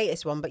the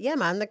latest one, but yeah,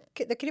 man, the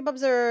kiddie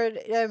bubs are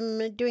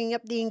doing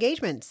up the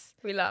engagements.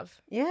 We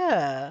love.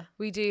 Yeah.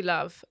 We do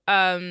love.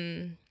 Oh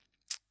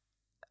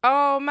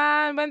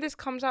man, when this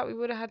comes out, we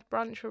would have had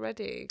brunch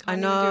already. I Can't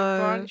even know. do a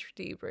brunch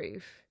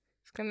debrief.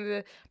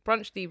 The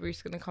brunch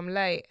debrief's gonna come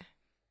late.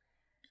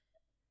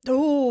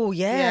 Oh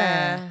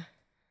yeah.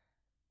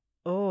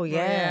 Oh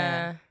yeah.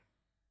 Yeah.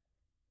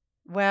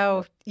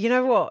 Well, you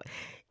know what?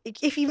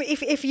 If you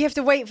have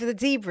to wait for the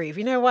debrief,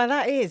 you know why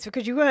that is?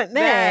 Because you weren't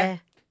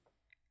there.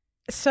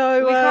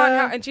 So We can't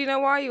help. And do you know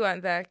why you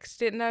weren't there? Because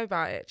you didn't know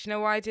about it. Do you know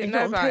why I didn't know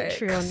You're not on about it?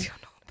 Patreon. 'Cause you're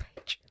not on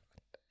Patreon.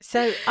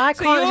 So I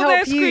So can't you're help there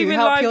you. screaming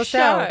Help live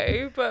yourself.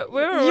 show, but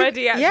we're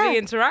already actually yeah.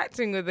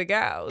 interacting with the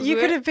girls. You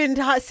could have been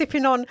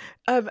sipping on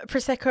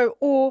prosecco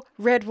or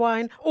red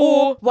wine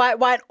or white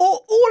wine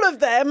or all of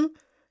them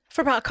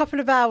for about a couple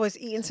of hours,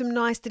 eating some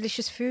nice,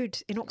 delicious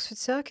food in Oxford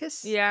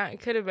Circus. Yeah, it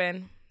could have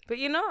been, but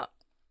you're not.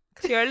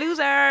 'Cause you're a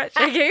loser.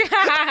 Joking.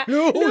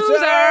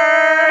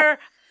 Loser.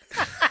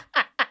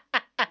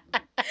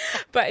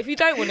 But if you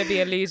don't want to be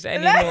a loser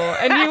anymore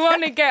and you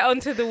want to get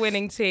onto the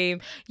winning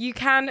team, you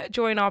can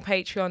join our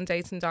Patreon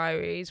Dating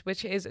Diaries,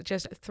 which is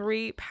just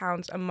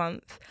 £3 a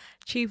month,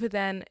 cheaper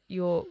than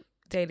your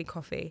daily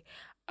coffee.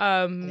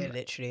 It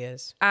literally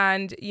is.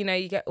 And you know,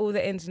 you get all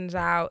the ins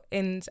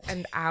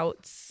and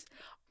outs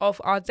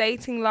of our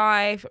dating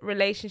life,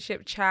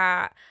 relationship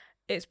chat.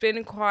 It's been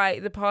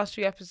the past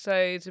few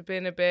episodes have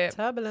been a bit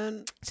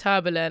turbulent.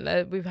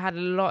 We've had a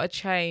lot of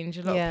change,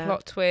 a lot of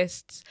plot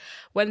twists.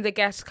 When the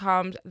guest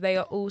comes, they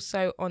are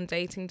also on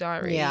Dating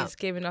Diaries,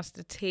 giving us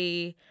the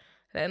tea,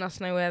 letting us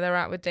know where they're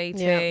at with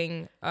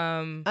dating.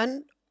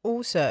 And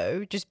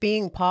also, just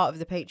being part of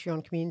the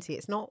Patreon community,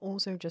 it's not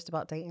also just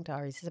about Dating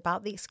Diaries. It's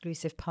about the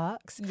exclusive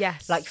perks.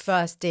 Yes. Like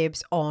first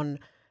dibs on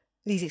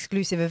these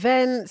exclusive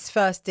events,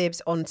 first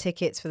dibs on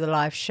tickets for the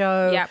live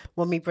show. Yep.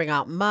 When we bring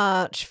out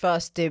merch,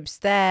 first dibs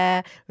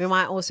there. We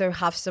might also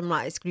have some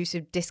like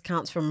exclusive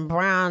discounts from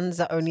brands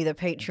that only the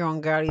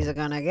Patreon girlies are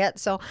gonna get.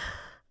 So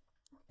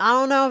I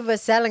don't know if we're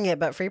selling it,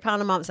 but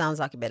 £3 a month sounds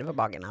like a bit of a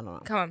bargain. I don't know.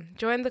 Come on,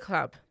 join the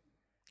club.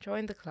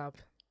 Join the club.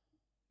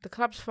 The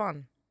club's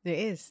fun. It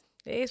is.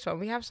 It is fun.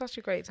 We have such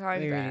a great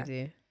time We there. really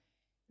do.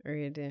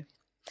 Really do.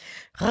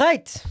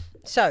 Right.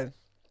 So,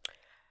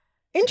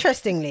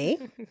 interestingly,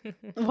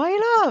 why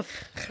you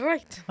laugh?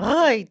 Right.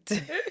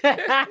 Right.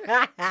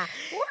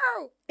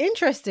 Wow.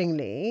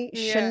 Interestingly,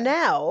 Yeah.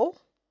 Chanel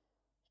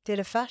did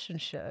a fashion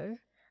show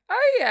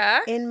Oh,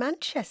 yeah. in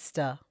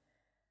Manchester.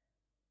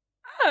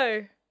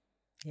 Oh,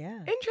 Yeah.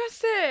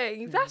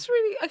 interesting. That's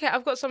really... Okay,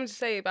 I've got something to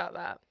say about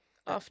that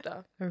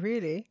after. Oh,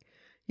 really?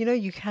 You know,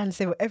 you can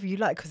say whatever you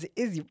like because it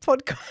is your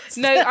podcast.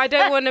 No, I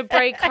don't want to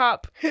break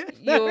up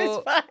No, your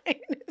it's fine.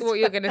 It's what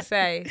you're going to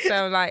say.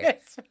 So I'm like...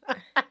 It's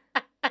fine.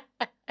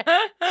 So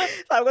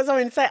I've got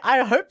something to say.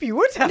 I hope you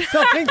would have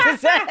something to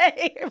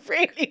say.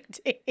 Really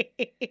do.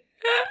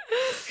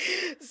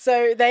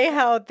 So they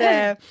held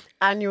their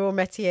annual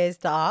Métiers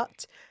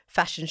d'Art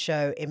fashion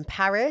show in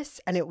Paris,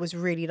 and it was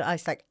really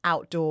nice, like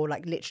outdoor,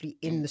 like literally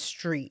in the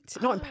street.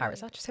 Not in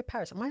Paris. I just said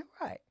Paris. Am I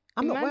right?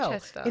 I'm In not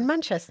Manchester? well. In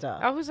Manchester.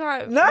 I was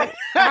like, No.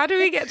 how do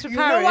we get to You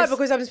Paris? know why?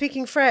 Because I'm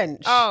speaking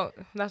French. Oh,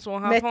 that's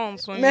what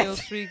happens when you're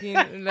speaking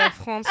le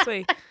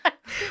français. I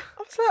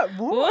was like,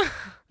 what?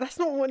 That's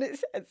not what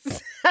it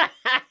says.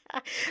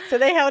 So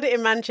they held it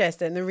in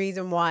Manchester, and the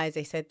reason why is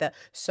they said that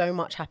so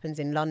much happens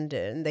in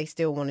London, they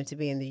still wanted to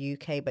be in the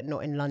UK but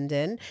not in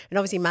London. And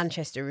obviously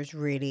Manchester is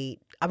really,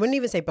 I wouldn't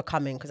even say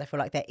becoming, because I feel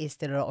like there is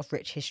still a lot of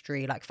rich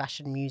history, like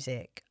fashion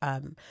music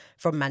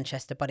from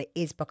Manchester, but it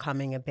is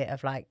becoming a bit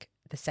of like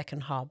the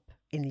second hub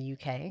in the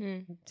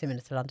UK,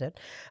 similar to London.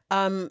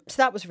 So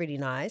that was really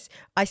nice.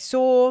 I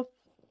saw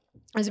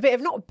there's a bit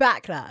of not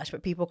backlash,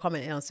 but people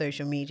commenting on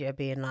social media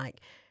being like,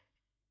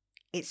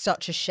 it's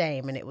such a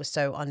shame and it was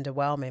so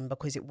underwhelming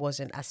because it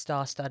wasn't as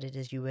star-studded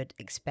as you would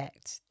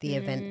expect the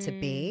event to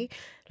be.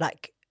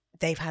 Like,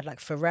 they've had like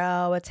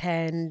Pharrell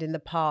attend in the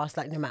past,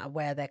 like no matter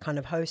where they're kind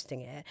of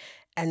hosting it.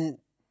 And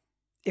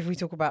if we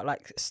talk about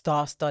like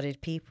star-studded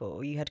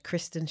people, you had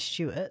Kristen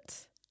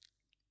Stewart.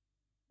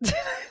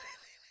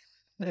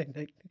 No,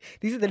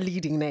 these are the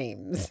leading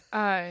names.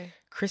 Oh,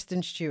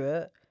 Kristen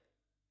Stewart,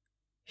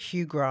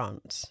 Hugh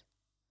Grant.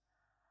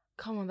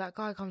 come on, that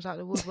guy comes out of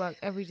the woodwork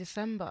every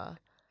December.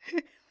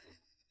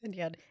 And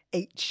you had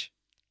H.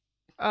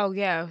 Oh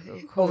yeah,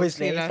 of course,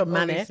 Obviously, you know, for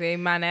Mane. obviously,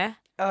 Mane.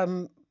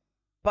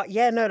 But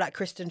yeah, no, like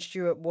Kristen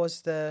Stewart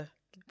was the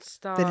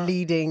Star.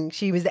 leading.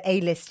 She was the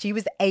A-list. She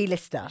was the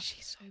A-lister.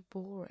 She's so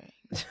boring.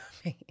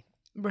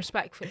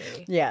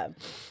 Respectfully. Yeah,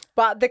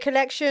 but the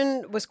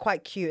collection was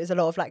quite cute. There's a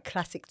lot of like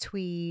classic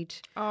tweed.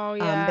 Oh A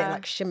yeah. bit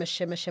like shimmer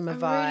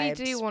vibes. I really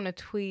do want a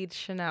tweed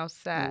Chanel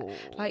set. Ooh.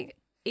 Like,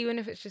 even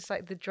if it's just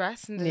like the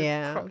dress and the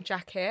Yeah. crop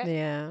jacket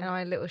Yeah. and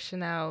my little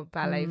Chanel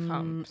ballet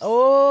pumps.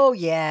 Oh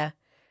yeah,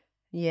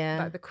 yeah,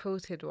 Like the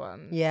quilted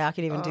ones. yeah. I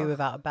could even do Oh.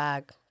 without a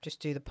bag. Just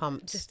do the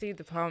pumps. Just do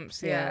the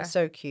pumps, yeah, yeah.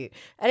 so cute.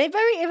 And it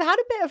had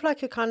a bit of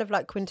like a kind of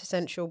like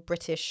quintessential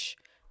British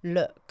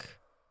look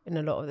in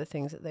a lot of the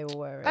things that they were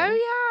wearing. Oh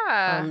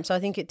yeah. So I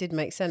think it did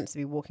make sense to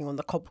be walking on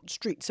the cobbled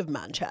streets of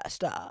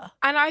Manchester.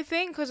 And I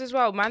think because as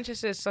well,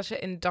 Manchester is such an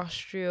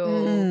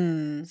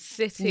industrial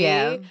city.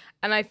 Yeah.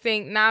 And I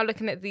think now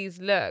looking at these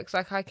looks,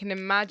 like I can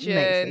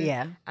imagine,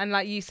 yeah. and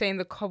like you saying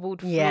the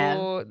cobbled floor,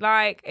 Yeah.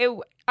 like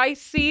I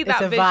see that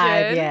It's a vision.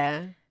 vibe,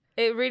 yeah.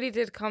 It really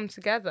did come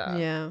together.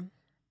 Yeah.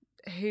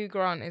 Hugh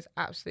Grant is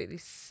absolutely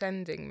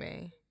sending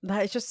me.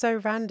 That is just so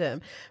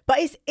random. But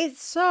it's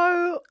so...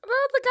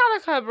 Well, the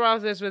Gallagher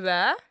brothers were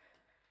there.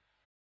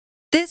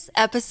 This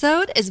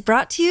episode is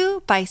brought to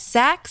you by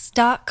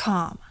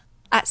Fxck.com.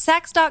 At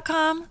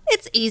Fxck.com,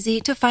 it's easy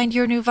to find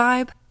your new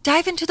vibe.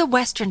 Dive into the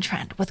Western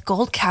trend with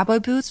gold cowboy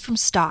boots from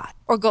Stott,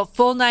 or go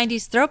full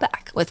 90s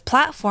throwback with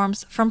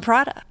platforms from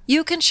Prada.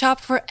 You can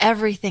shop for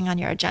everything on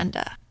your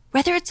agenda,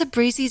 whether it's a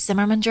breezy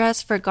Zimmermann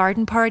dress for a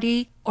garden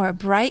party or a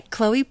bright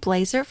Chloe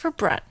blazer for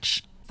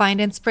brunch. Find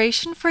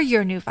inspiration for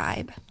your new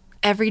vibe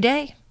every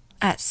day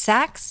at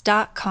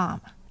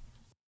Fxck.com.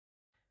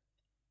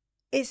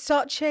 It's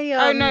such a...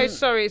 Oh no,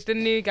 sorry, it's the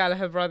new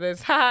Gallagher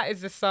brothers. Ha!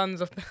 It's the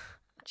sons of the...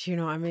 Do you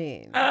know what I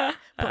mean?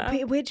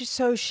 But we're just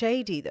so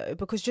shady, though,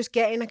 because just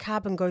get in a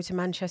cab and go to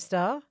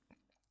Manchester.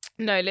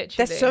 No, literally.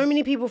 There's so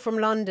many people from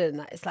London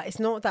that it's like, it's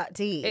not that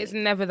deep. It's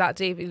never that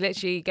deep. You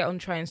literally get on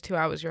trains 2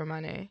 hours, you're a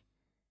Manny.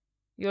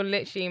 You're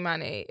literally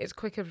Manny. It's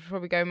quicker to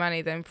probably go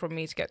Manny than from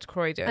me to get to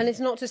Croydon. And it's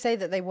not to say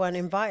that they weren't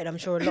invited. I'm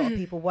sure a lot of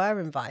people were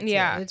invited.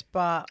 Yeah.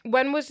 But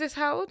When was this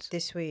held?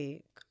 this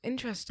week,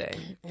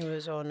 Interesting. it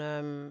was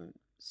on,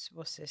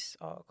 what's this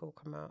article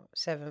come out?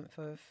 7th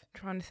of...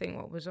 Trying to think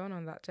what was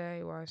on that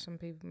day. Why some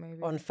people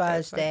maybe... On there's like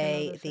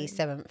Thursday, another the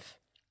thing. 7th.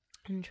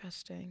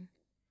 Interesting.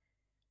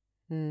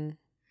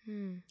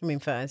 I mean,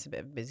 Thursday's a bit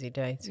of a busy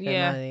day to go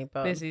Yeah, Manny,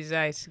 but busy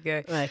day to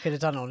go. I could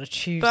have done it on a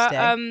Tuesday.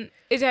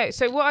 But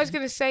so what I was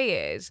going to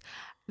say is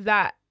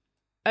that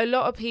a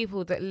lot of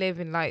people that live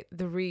in like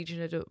the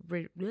regional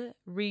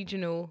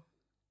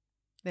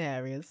the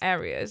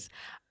areas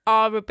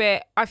are a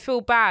bit, I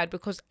feel bad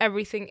because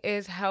everything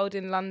is held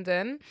in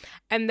London.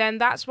 And then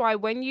that's why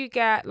when you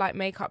get like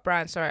makeup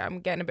brands, sorry, I'm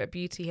getting a bit of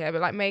beauty here, but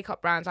like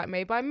makeup brands like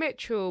Made by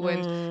Mitchell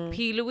and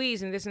P.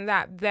 Louise and this and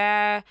that,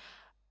 their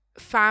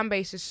fan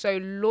base is so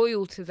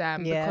loyal to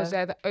them because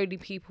they're the only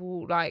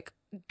people like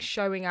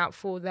showing out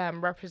for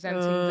them,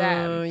 representing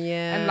them,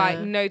 and like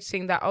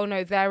noticing that, oh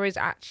no, there is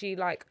actually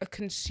like a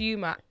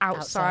consumer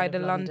outside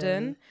of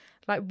London.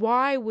 Like,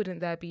 why wouldn't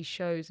there be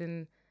shows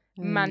in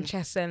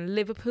Manchester and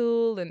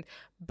Liverpool and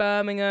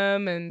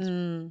Birmingham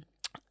and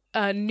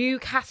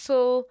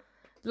Newcastle,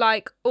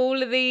 like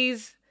all of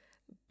these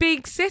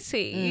big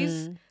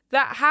cities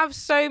that have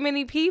so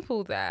many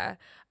people there?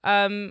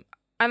 And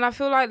I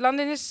feel like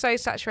London is so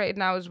saturated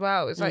now as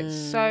well. It's like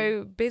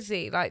so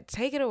busy. Like,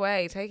 take it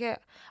away, take it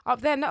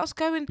up there. Let us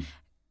go and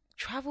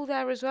travel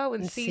there as well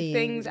and see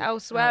things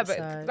elsewhere. Outside.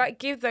 But like,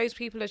 give those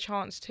people a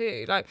chance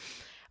too. Like,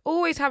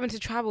 always having to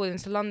travel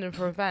into London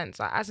for events,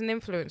 like as an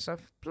influencer,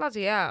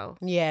 bloody hell.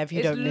 Yeah, if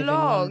you don't live in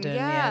London.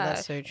 Yeah,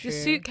 that's so true. The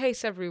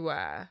suitcase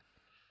everywhere.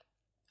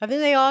 I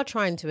think they are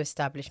trying to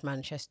establish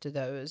Manchester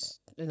though as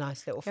a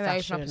nice little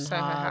fashion open up a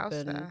Soho hub.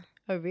 house there.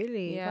 Oh,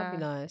 really? Yeah. That'd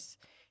be nice.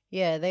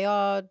 Yeah, they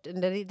are.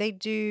 And they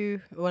do,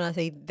 when I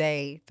say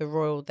they, the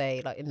royal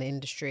they, like in the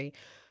industry,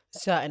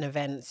 certain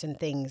events and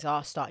things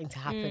are starting to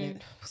happen.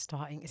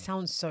 It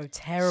sounds so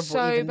terrible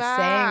saying it,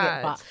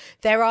 but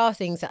there are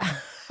things that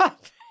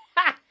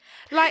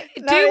like,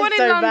 do one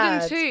in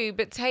London too,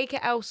 but take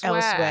it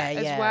elsewhere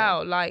as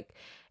well. Like,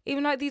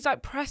 even like these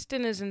like press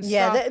dinners and stuff.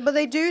 Yeah, but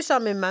they do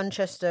some in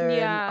Manchester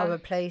and other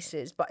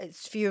places, but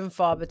it's few and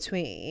far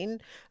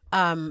between.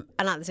 And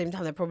at the same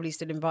time, they're probably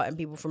still inviting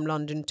people from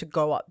London to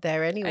go up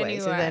there anyway.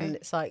 So then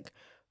it's like,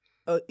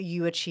 are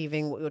you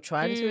achieving what you're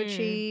trying to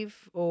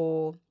achieve?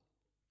 Or,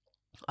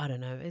 I don't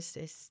know,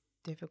 it's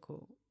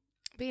difficult.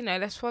 But, you know,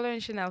 let's follow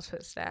in Chanel's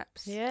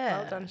footsteps.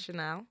 Yeah. Well done,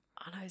 Chanel.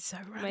 I know, it's so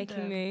random.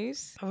 Making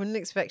moves. I wouldn't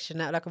expect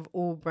Chanel, like of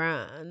all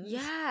brands,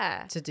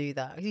 to do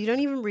that. You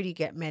don't even really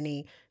get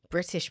many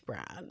British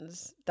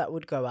brands that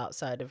would go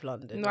outside of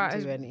London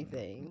and do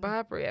anything.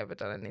 Burberry ever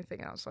done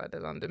anything outside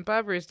of London?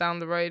 Burberry's down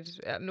the road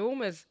at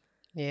Norma's.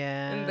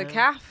 Yeah. In the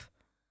calf.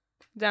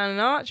 Down in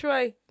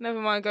Archway. Never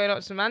mind going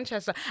up to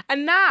Manchester.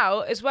 And now,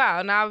 as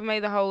well, now I've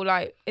made the whole,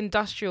 like,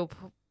 industrial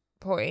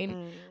point.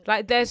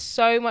 Like, there's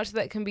so much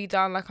that can be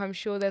done. Like, I'm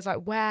sure there's,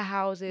 like,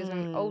 warehouses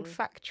and old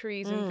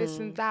factories and this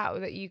and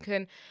that you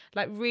can,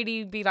 like,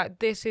 really be like,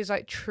 this is,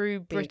 like, true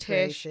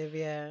British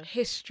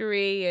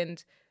history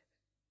and...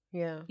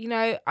 Yeah. You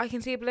know, I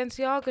can see a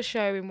Balenciaga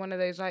show in one of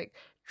those like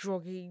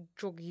groggy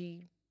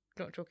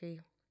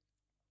buildings.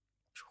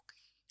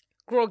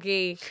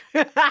 Groggy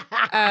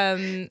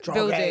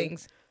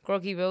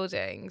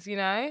buildings, you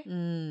know?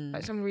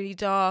 Like some really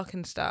dark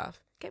and stuff.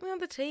 Get me on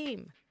the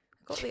team.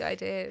 I've got the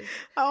ideas.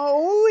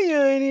 All the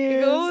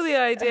ideas. All the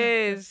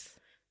ideas.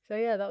 So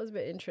yeah, that was a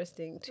bit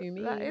interesting to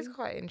me. That is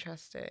quite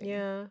interesting.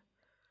 Yeah.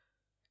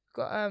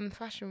 Got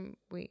Fashion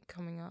Week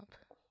coming up.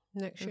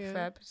 Next year.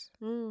 Febs.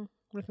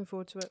 Looking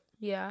forward to it.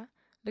 Yeah.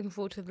 Looking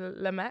forward to the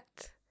La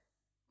Met.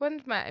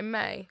 When's Met? In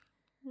May?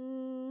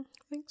 I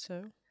think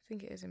so. I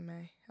think it is in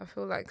May. I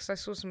feel like, because I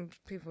saw some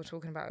people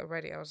talking about it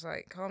already, I was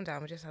like, calm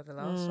down, we just had the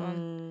last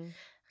one.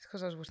 It's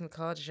because I was watching the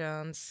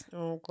Kardashians.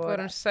 Oh, God.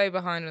 I'm so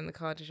behind on the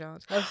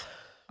Kardashians.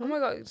 Oh my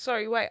God,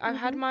 sorry, wait. I've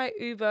had my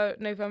Uber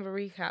November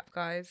recap,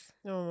 guys.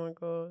 Oh my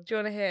God. Do you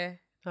want to hear?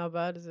 How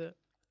bad is it?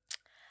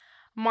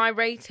 My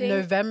rating...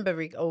 November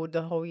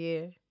the whole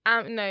year.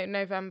 No,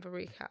 November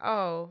recap.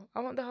 Oh,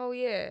 I want the whole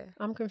year.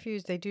 I'm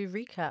confused. They do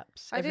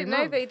recaps. I didn't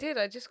know they did.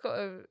 I just got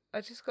a.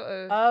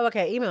 Oh,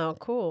 okay. Email.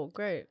 Cool.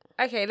 Great.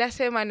 Okay, let's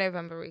hear my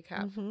November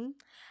recap.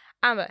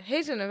 Amber,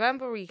 here's your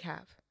November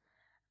recap.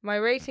 My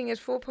rating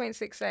is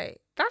 4.68.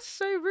 That's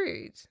so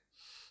rude.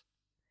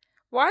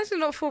 Why is it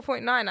not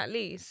 4.9 at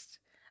least?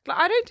 Like,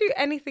 I don't do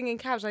anything in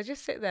cabs. I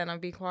just sit there and I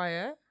be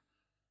quiet.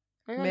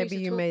 Maybe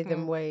you made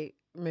them wait.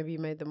 Maybe you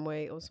made them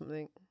wait or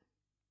something.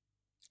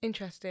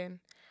 Interesting.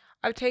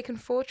 I've taken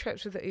 4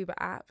 trips with the Uber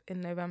app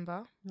in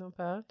November. Not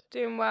bad.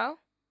 Doing well.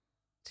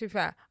 To be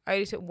fair, I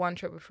only took 1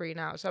 trip with free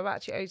now. So I've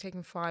actually only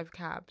taken 5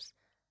 cabs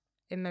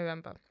in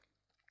November.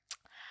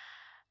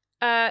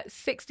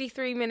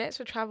 63 minutes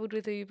were travelled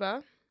with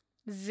Uber.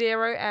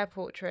 0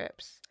 airport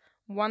trips.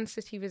 1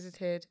 city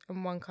visited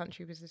and 1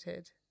 country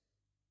visited.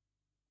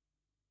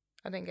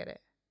 I didn't get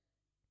it.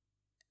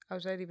 I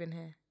was only been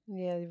here.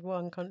 Yeah,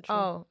 1 country.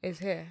 Oh, it's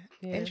here.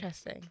 Yeah.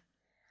 Interesting.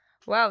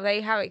 Well, there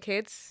you have it,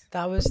 kids.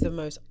 That was the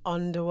most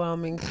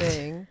underwhelming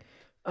thing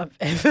I've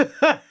ever...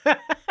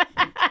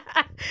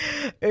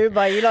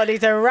 Uber, you lot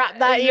need to wrap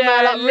that email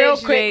up real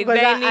quick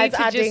because that is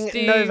adding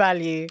no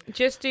value.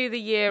 Just do the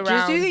year round.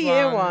 Just do the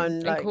year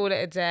one. And call it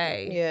a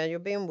day. Yeah, you're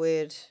being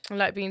weird.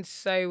 Like being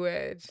so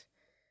weird.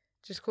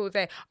 Just call it a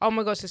day. Oh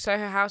my God, so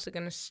Soho House are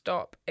going to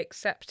stop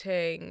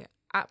accepting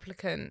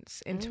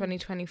applicants in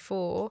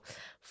 2024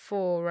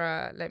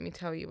 for, let me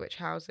tell you which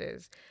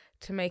houses,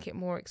 to make it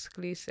more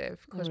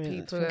exclusive because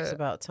people are... It's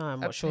about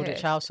time. What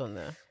Shoreditch House on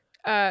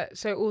there?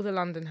 So all the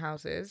London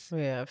houses.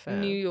 Yeah, fair.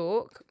 New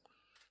York.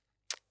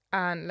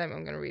 And I'm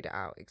going to read it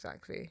out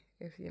exactly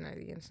if, you know,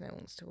 the internet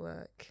wants to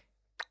work.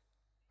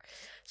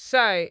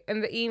 So in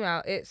the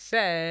email, it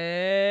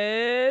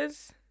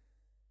says...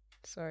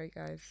 Sorry,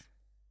 guys.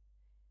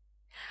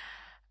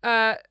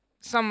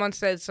 someone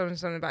said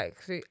something about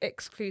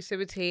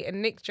exclusivity,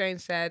 and Nick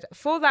Jones said,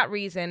 for that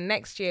reason,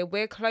 next year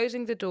we're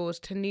closing the doors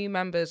to new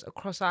members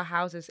across our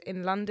houses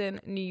in London,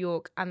 New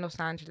York and Los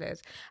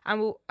Angeles, and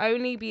will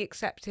only be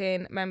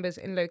accepting members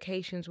in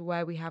locations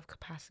where we have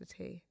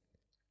capacity.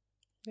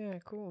 Yeah,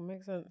 cool.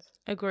 Makes sense.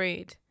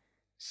 Agreed.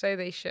 So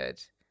they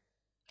should.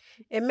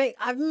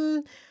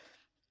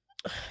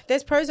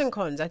 There's pros and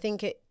cons. I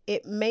think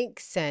it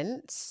makes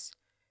sense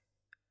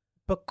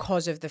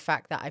because of the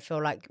fact that I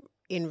feel like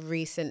in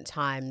recent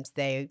times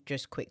they're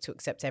just quick to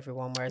accept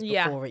everyone, whereas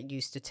before it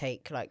used to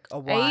take like a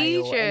while.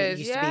 Ages, and it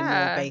used to be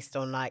more based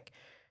on like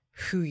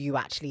who you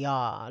actually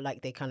are.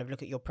 Like they kind of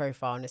look at your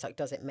profile and it's like,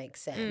 does it make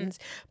sense?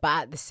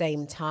 But at the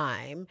same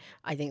time,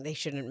 I think they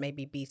shouldn't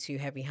maybe be too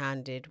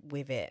heavy-handed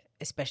with it,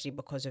 especially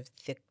because of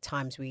the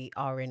times we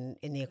are in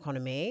the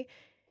economy.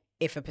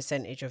 If a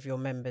percentage of your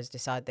members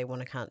decide they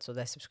want to cancel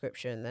their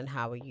subscription, then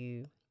how are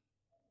you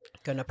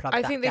going to plug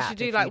that gap? I think they should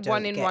do like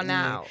one in, one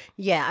out.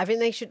 Yeah, I think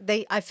they should.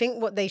 I think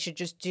what they should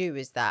just do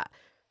is that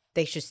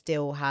they should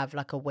still have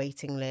like a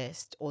waiting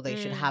list, or they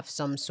should have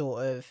some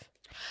sort of.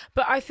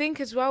 But I think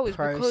as well is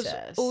process.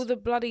 Because all the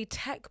bloody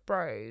tech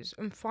bros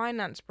and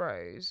finance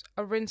bros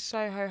are in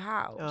Soho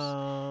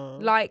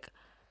House. Like,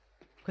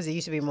 because it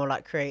used to be more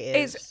like creatives.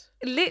 It's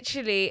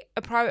literally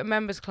a private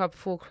members club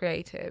for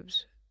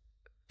creatives.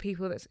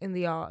 People that's in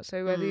the art.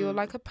 So whether you're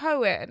like a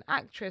poet, an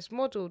actress,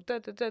 model,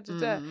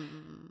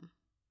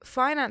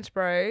 finance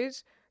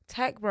bros,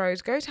 tech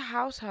bros, go to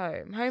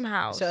home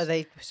house. So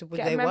would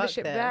get they a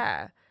membership work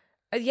there?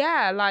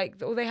 Yeah, like,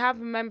 or they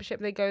have a membership,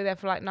 they go there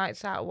for like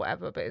nights out or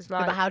whatever, but it's like...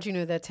 Yeah, but how do you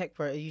know they're tech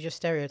bro? Are you just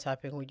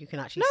stereotyping, or you can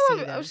actually see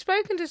them? I've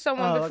spoken to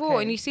someone before,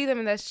 and you see them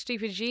in their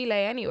stupid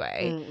gilet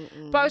anyway.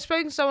 But I've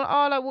spoken to someone,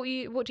 like,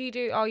 what do you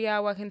do? Oh yeah,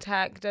 I work in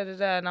tech,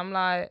 and I'm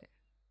like...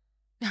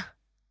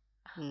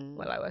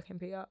 Well, I work in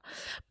PR.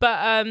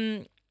 But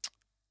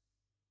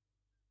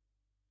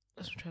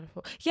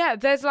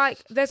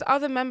there's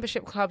other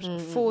membership clubs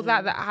for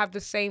that have the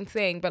same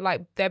thing, but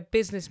like they're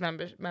business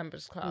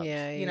members clubs.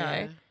 You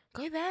know,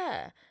 go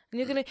there,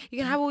 and you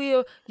can have all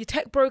your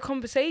tech bro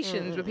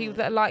conversations with people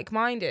that are like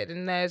minded,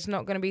 and there's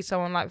not going to be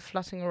someone like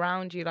flutting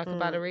around you like a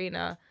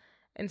ballerina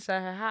in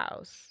Soho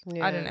House.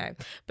 I don't know,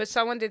 but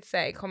someone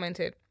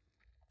commented.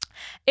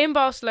 In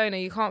Barcelona,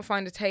 you can't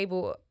find a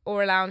table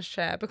or a lounge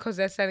chair because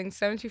they're selling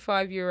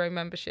 €75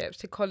 memberships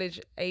to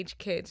college-age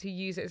kids who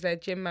use it as their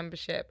gym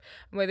membership,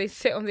 where they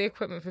sit on the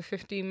equipment for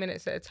 15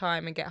 minutes at a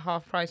time and get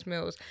half-price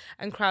meals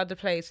and crowd the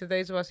place. So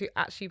those of us who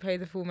actually pay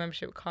the full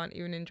membership can't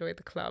even enjoy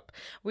the club.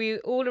 We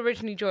all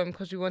originally joined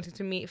because we wanted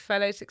to meet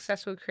fellow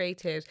successful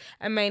creatives,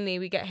 and mainly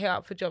we get hit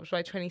up for jobs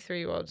by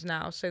 23-year-olds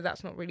now, so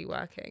that's not really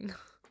working.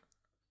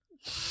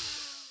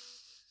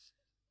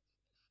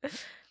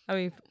 I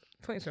mean...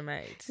 Points were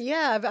made.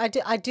 Yeah,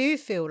 I do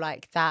feel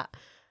like that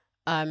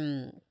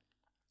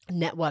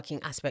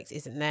networking aspect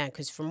isn't there,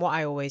 because from what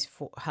I always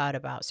heard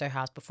about Soho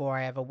House before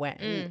I ever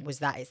went was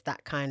that it's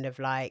that kind of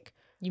like,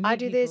 I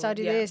do this,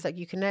 like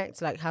you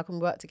connect, like how can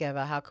we work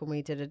together, how can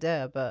we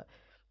da-da-da, but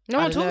no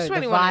one talks to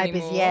anyone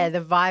anymore.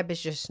 The vibe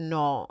is just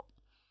not,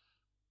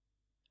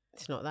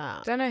 it's not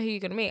that. Don't know who you're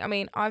going to meet. I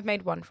mean, I've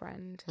made one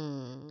friend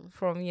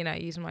from,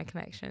 using my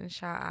connection.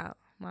 Shout out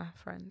my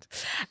friend.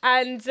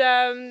 And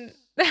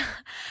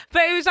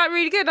but it was like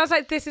really good. I was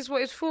like, this is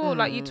what it's for.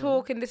 Like you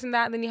talk and this and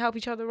that, and then you help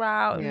each other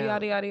out and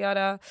yada yada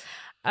yada.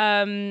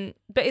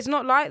 But it's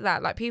not like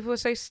that. Like people are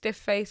so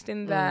stiff-faced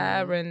in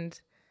there and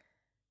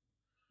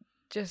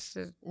just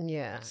a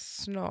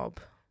snob.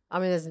 I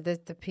mean, there's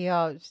the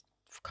PR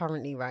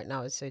currently right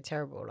now is so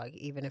terrible. Like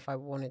even if I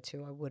wanted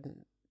to, I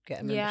wouldn't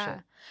get a membership. Yeah,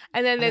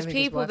 and then there's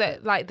people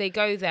that like they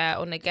go there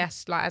on a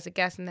guest, like as a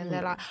guest, and then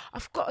they're like,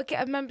 I've got to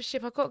get a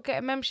membership. I've got to get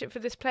a membership for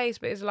this place.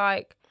 But it's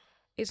like,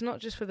 it's not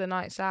just for the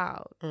nights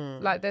out.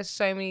 Like there's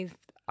so many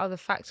other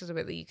factors of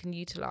it that you can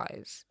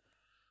utilize.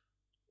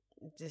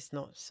 It's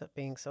not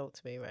being sold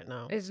to me right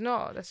now. It's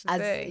not. That's the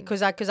thing.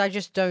 Because I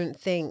just don't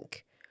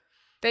think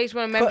they just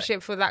want a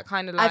membership for that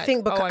kind of like. I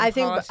think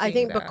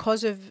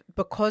because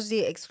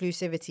the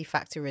exclusivity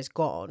factor is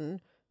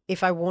gone.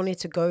 If I wanted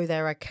to go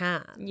there, I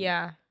can.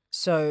 Yeah.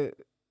 So.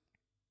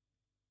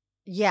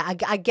 Yeah,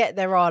 I get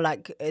there are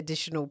like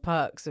additional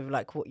perks of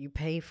like what you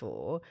pay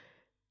for.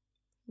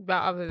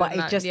 But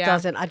it just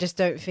doesn't. I just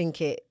don't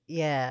think it.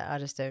 Yeah, I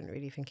just don't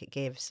really think it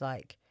gives.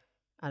 Like,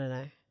 I don't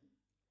know.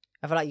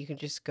 I feel like you can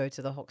just go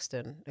to the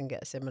Hoxton and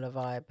get a similar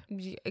vibe.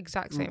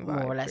 Exact same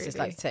vibe, more or less. Really. It's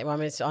like the same. Well, I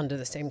mean, it's under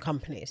the same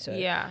company, so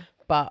yeah.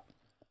 But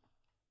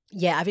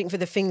yeah, I think for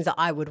the things that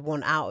I would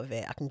want out of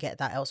it, I can get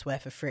that elsewhere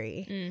for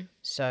free.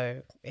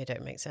 So it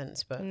don't make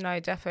sense. But no,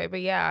 definitely.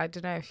 But yeah, I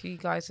don't know if you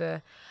guys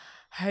are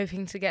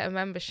hoping to get a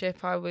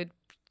membership. I would.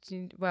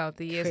 Well,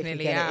 the year's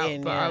nearly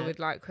out, but I would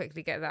like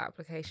quickly get that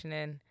application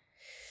in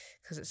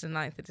because it's the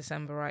 9th of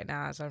December right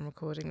now as I'm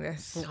recording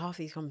this. Half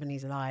these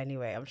companies lie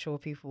anyway. I'm sure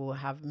people will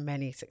have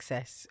many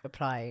success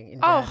applying in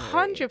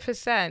January.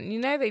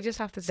 100%. They just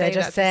have to say that.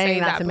 They're just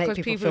saying that to make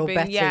people feel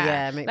better.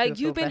 Yeah, like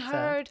you've been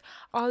heard.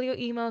 All your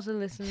emails are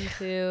listened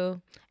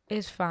to.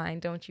 It's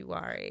fine. Don't you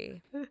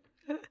worry.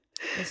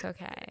 It's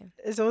okay.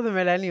 It's all the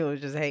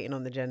millennials just hating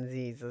on the Gen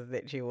Zs. That's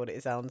literally what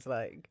it sounds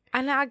like.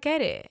 And I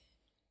get it.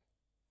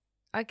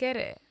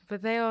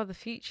 But they are the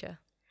future.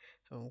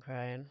 I'm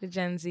crying. The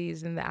Gen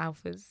Zs and the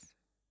Alphas.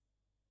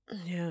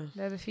 Yeah.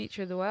 They're the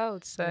future of the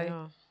world.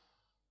 So,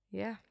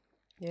 yeah.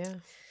 Yeah.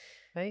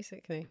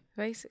 Basically.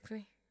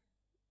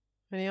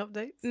 Any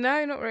updates?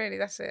 No, not really.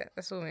 That's it.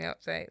 That's all my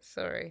updates.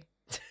 Sorry.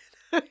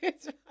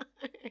 It's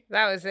fine.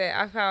 That was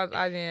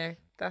it.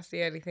 That's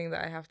the only thing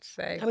that I have to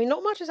say. I mean,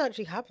 not much has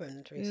actually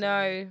happened recently.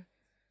 No.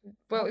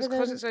 Well, it's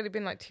because than- it's only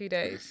been like 2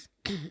 days.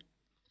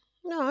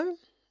 No,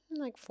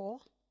 like 4.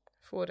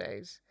 4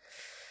 days.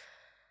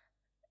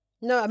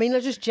 No, I mean,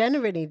 just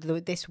generally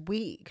this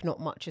week, not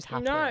much has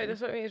happened. No,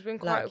 that's what I mean. It's been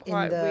quite Like, a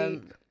quiet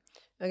week.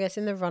 I guess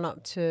in the run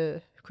up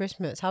to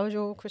Christmas. How was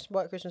your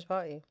Christmas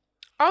party?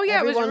 Oh yeah,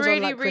 Everyone's it was on,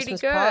 really, like, really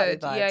Christmas party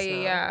good.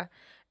 vibes Yeah. now.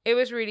 It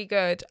was really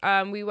good.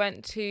 We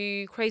went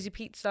to Crazy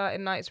Pizza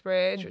in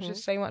Knightsbridge, which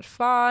was so much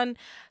fun.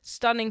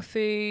 Stunning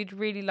food,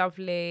 really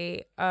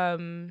lovely.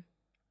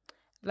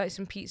 Like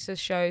some pizza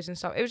shows and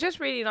stuff. It was just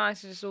really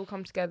nice to just all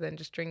come together and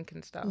just drink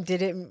and stuff.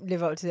 Did it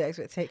live up to the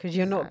expectation? Because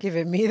you're not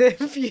giving me the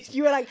view.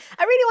 You were like,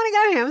 I really want to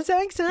go here. I'm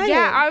so excited.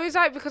 Yeah, I was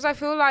like, because I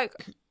feel like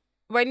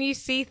when you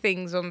see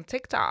things on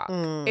TikTok,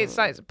 it's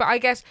like, but I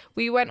guess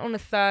we went on a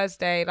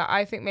Thursday. Like,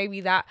 I think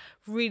maybe that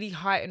really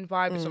heightened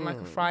vibe is on like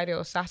a Friday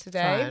or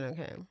Saturday. Fine,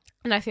 okay.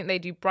 And I think they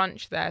do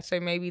brunch there,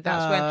 so maybe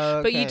that's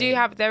when. But you do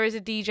there is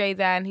a DJ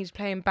there, and he's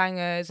playing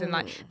bangers, and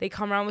like they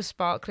come around with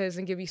sparklers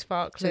and give you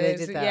sparklers. So they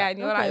did that. Yeah, and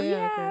you're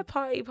like,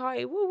 party,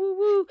 party, woo, woo,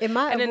 woo. It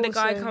might and have then the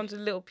guy also- comes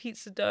with a little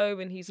pizza dough,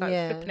 and he's like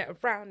flipping it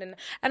around, and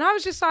I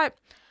was just like,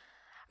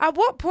 at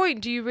what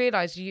point do you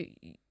realize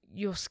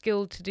you're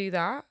skilled to do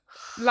that?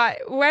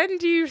 Like, when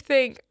do you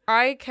think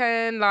I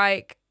can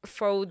like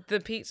fold the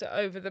pizza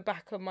over the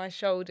back of my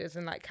shoulders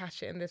and like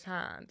catch it in this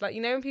hand? Like,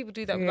 you know when people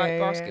do that with like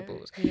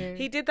basketballs? Yeah.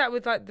 He did that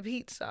with like the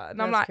pizza,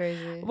 and I'm That's like,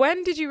 crazy.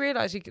 when did you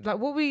realize you could, like,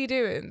 what were you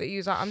doing that you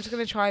was like, I'm just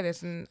gonna try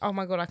this, and oh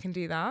my god, I can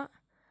do that,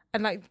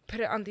 and like put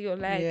it under your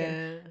leg,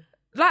 and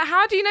like,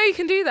 how do you know you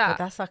can do that?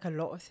 But that's like a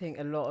lot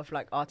of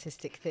like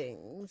artistic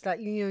things. Like,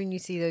 you know, when you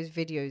see those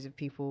videos of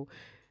people,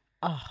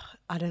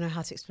 I don't know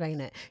how to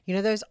explain it. You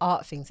know those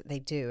art things that they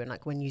do, and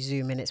like when you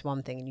zoom in, it's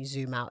one thing, and you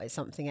zoom out, it's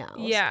something else.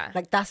 Yeah.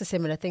 Like that's a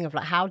similar thing of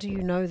like, how do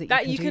you know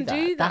that you can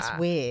do that? That's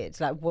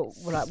weird. Like what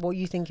are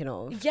you thinking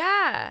of?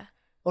 Yeah.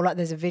 Or like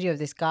there's a video of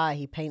this guy,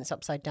 he paints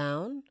upside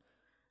down.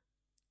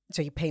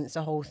 So he paints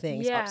the whole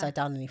thing, it's upside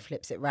down, and he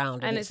flips it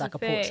round, and it's like a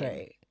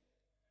portrait.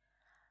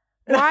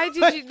 Why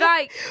did you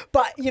like?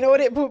 But you know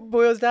what it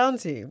boils down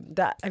to?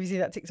 That, have you seen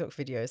that TikTok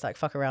video? It's like,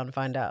 fuck around and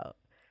find out.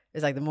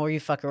 It's like, the more you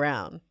fuck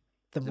around,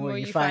 the more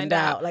you find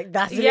out. Like,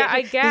 that's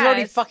I guess he's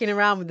already fucking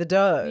around with the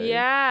dough.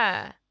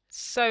 Yeah,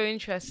 so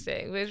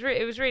interesting.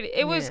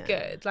 It was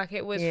good. Like,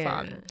 it was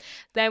fun.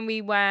 Then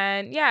we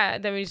went.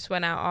 Then we just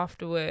went out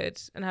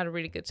afterwards and had a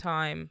really good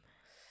time.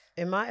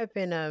 It might have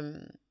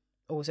been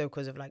also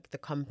because of like the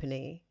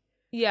company.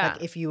 Yeah.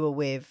 Like, if you were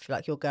with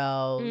like your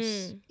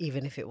girls,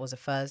 even if it was a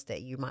Thursday,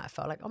 you might have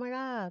felt like, oh my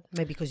God.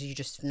 Maybe because you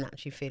just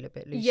naturally feel a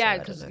bit looser. Yeah,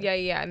 because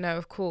no,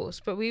 of course.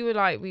 But we were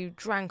like, we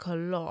drank a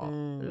lot.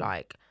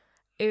 Like,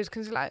 it was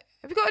because like,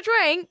 have you got a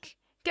drink?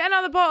 Get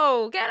another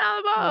bottle. Get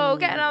another bottle.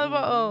 Get another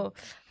bottle.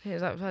 And it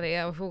was like, bloody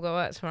hell, we've all got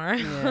work tomorrow.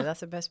 Yeah,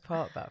 that's the best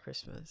part about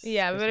Christmas.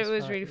 Yeah, but it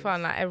was really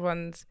fun. Like,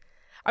 everyone's.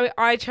 I mean,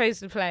 I chose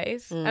the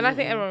place, and I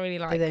think everyone really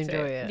liked it. Did they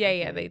enjoy it?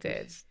 Yeah, they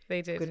did.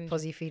 They did. Good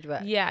posy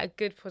feedback. Yeah,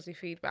 good posy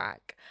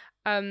feedback.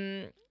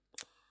 So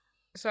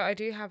I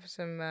do have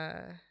some.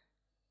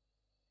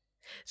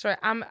 Sorry,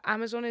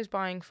 Amazon is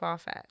buying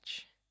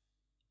Farfetch.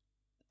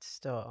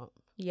 Stop.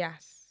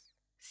 Yes.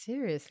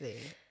 Seriously.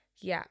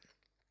 Yeah.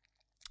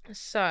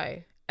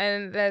 So,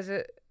 and there's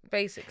a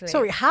basically.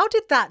 Sorry, how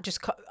did that just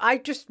I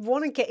just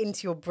want to get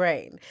into your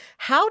brain.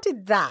 How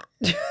did that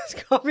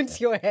just come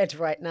into your head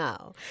right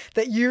now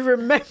that you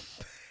remembered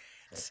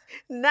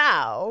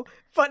now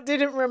but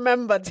didn't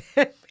remember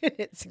 10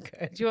 minutes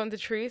ago? Do you want the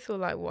truth or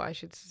like what I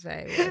should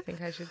say? What I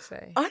think I should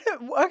say?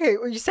 Okay,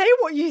 well, you say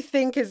what you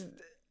think is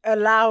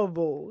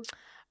allowable.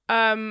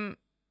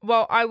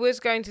 Well, I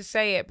was going to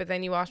say it, but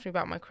then you asked me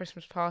about my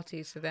Christmas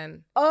party, so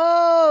then.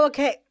 Oh,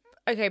 okay.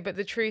 Okay, but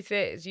the truth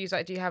is, you was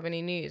like, do you have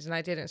any news? And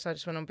I didn't, so I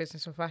just went on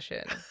Business and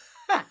Fashion.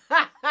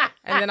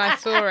 And then I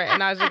saw it,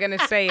 and I was going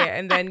to say it,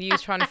 and then you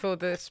was trying to fill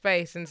the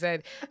space and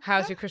said,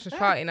 how's your Christmas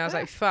party? And I was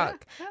like,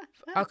 fuck,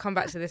 I'll come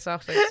back to this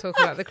after to talk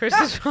about the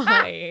Christmas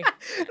party.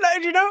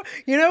 Like, you know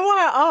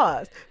why I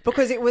asked?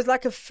 Because it was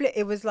like a flip.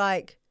 It was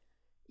like,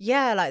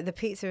 yeah, like the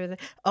pizza. And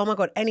oh my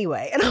God,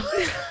 anyway. And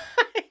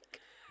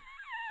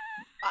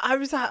I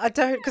was like, I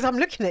don't, because I'm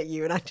looking at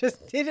you and I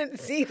just didn't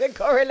see the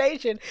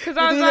correlation between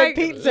I was like,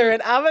 pizza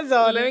and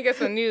Amazon. Let me get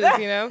some news,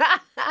 you know.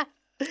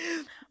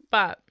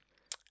 But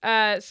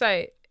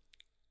so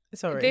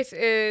sorry, this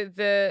is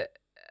the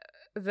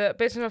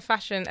Business of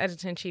Fashion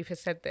editor-in-chief has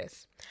said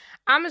this.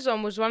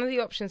 Amazon was one of the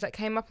options that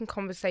came up in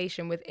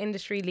conversation with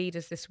industry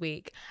leaders this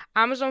week.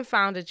 Amazon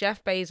founder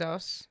Jeff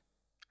Bezos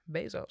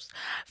Bezos.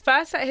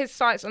 First set his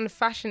sights on the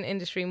fashion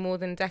industry more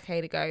than a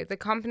decade ago, the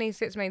company has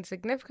since made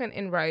significant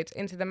inroads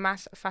into the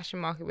mass fashion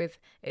market with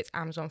its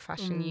Amazon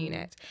fashion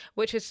unit,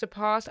 which has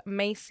surpassed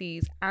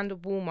Macy's and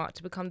Walmart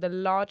to become the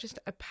largest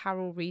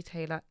apparel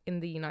retailer in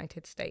the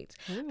United States,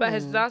 but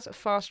has thus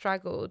far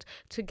struggled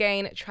to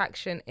gain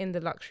traction in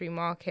the luxury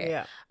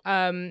market.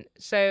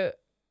 So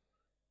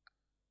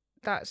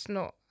that's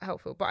not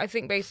helpful. But I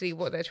think basically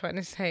what they're trying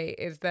to say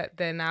is that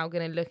they're now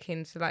going to look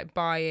into like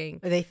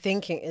buying. Are they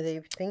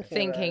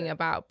thinking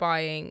about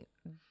buying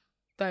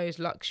those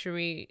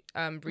luxury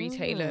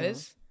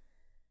retailers?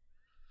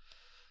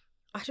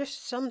 I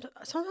just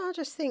sometimes I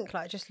just think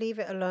like just leave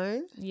it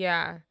alone.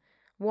 Yeah.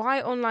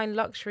 Why online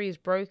luxury is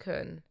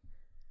broken?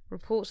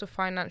 Reports of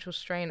financial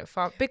strain at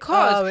far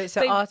because it's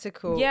an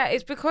article. Yeah,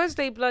 it's because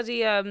they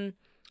bloody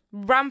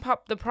ramp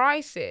up the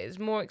prices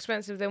more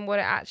expensive than what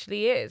it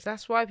actually is.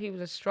 That's why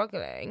people are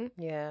struggling.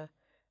 Yeah.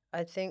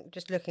 I think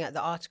just looking at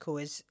the article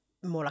is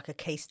more like a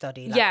case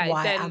study. Like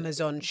why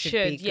Amazon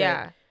should be good.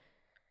 Yeah.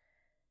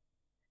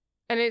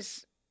 And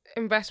its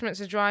investments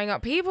are drying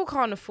up. People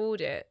can't afford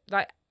it.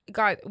 Like,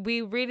 guys,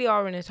 we really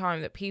are in a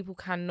time that people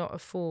cannot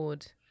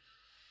afford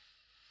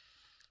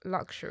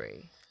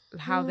luxury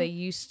how they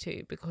used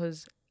to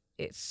because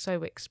it's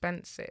so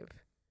expensive.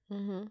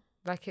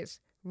 Like, it's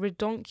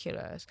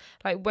redonkulous.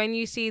 Like when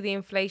you see the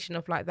inflation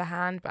of like the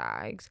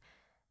handbags,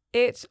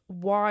 it's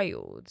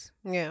wild.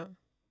 Yeah.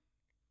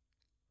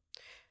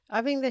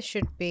 I think there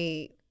should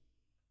be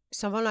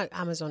someone like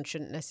Amazon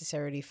shouldn't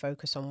necessarily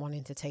focus on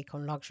wanting to take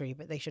on luxury,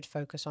 but they should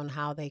focus on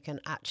how they can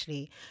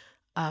actually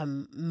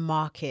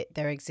market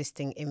their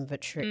existing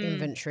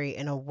inventory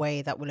in a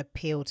way that will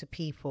appeal to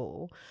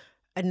people,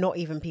 and not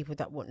even people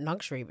that want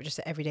luxury, but just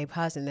the everyday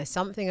person. There's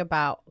something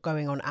about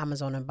going on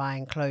Amazon and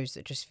buying clothes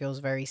that just feels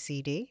very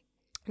seedy.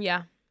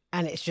 Yeah.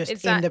 And it's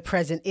just in the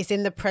present. It's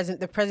in the present.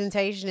 The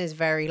presentation is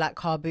very like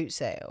car boot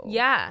sale.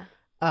 Yeah.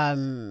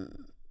 Like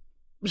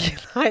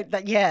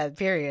that. Yeah.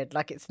 Period.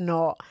 Like it's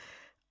not.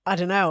 I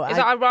don't know.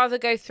 I'd rather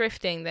go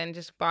thrifting than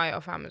just buy it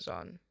off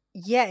Amazon.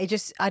 Yeah.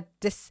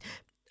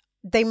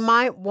 They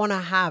might want to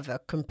have a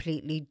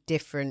completely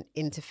different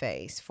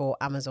interface for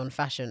Amazon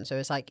fashion. So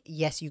it's like,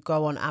 yes, you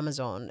go on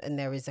Amazon and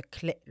there is a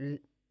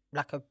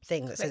like a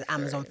thing that says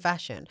Amazon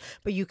fashion,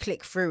 but you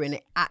click through and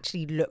it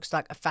actually looks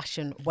like a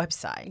fashion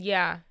website.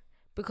 Yeah.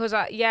 Because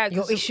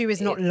your issue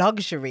is not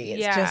luxury.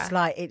 It's just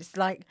like, it's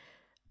like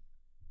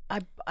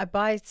I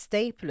buy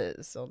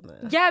staplers on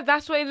there. Yeah,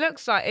 that's what it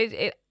looks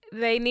like.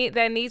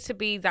 There needs to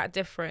be that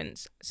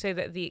difference so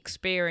that the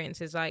experience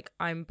is like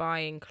I'm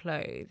buying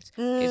clothes.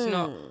 It's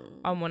not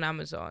I'm on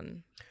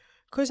Amazon.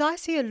 Because I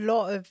see a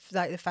lot of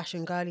like the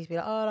fashion girlies be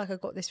like, oh, like I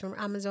got this from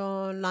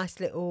Amazon, nice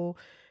little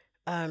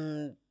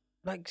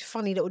like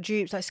funny little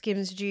dupes, like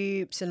Skims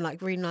dupes and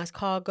like really nice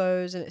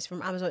cargos, and it's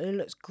from Amazon and it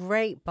looks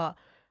great, but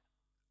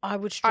I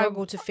would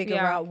struggle to figure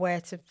out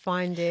where to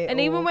find it. And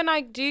even when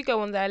I do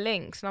go on their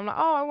links and I'm like,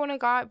 oh, I want to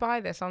go buy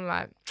this, I'm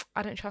like,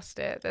 I don't trust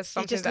it. There's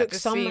something that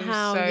just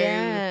somehow seems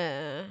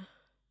so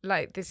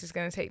like this is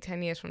going to take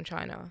 10 years from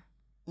China.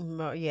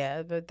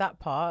 Yeah, but that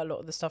part, a lot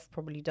of the stuff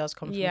probably does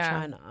come from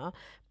China.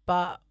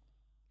 But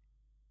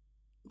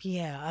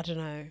yeah, I don't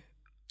know.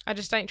 I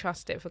just don't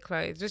trust it for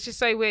clothes, which is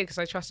so weird because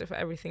I trust it for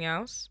everything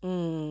else. I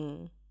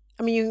mean,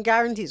 you can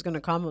guarantee it's going to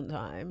come on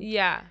time.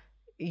 Yeah.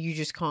 You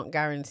just can't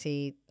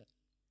guarantee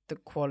the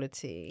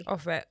quality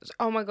of it.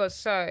 Oh my God.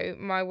 So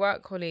my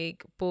work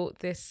colleague bought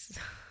this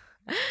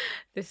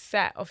this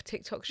set of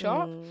TikTok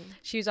shop.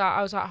 She was like,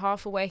 I was like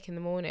half awake in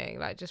the morning,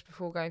 like just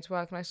before going to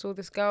work, and I saw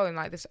this girl in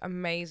like this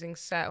amazing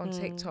set on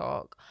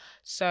TikTok.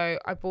 So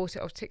I bought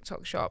it off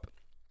TikTok shop.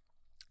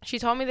 She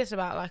told me this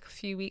about like a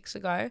few weeks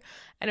ago.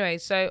 Anyway,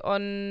 so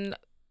on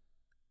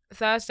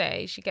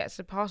Thursday, she gets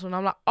the parcel and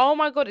I'm like, oh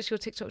my God, it's your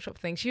TikTok shop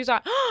thing. She was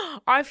like, oh,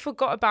 I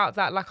forgot about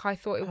that. Like I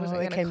thought it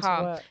wasn't going to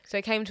come. So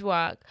it came to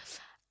work.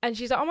 And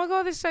she's like, oh my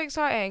God, this is so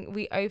exciting.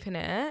 We open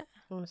it.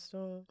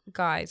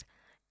 Guys,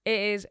 it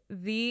is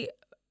it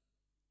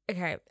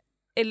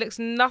looks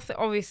nothing,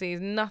 obviously,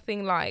 it's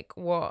nothing like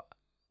what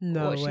she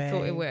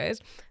thought it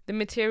was. The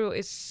material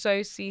is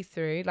so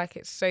see-through, like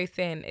it's so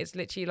thin. It's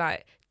literally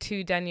like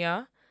 2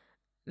 denier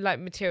like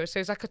material. So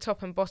it's like a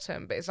top and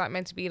bottom, but it's like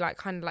meant to be like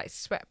kind of like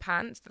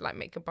sweatpants that like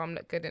make your bum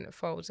look good and it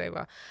folds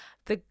over.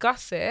 The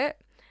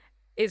gusset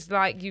is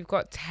like you've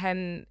got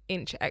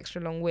 10-inch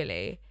extra long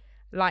willy.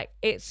 Like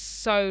it's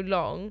so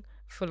long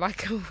for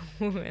like a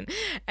woman,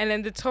 and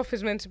then the top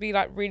is meant to be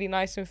like really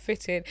nice and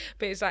fitted,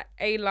 but it's like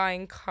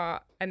A-line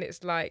cut and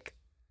it's like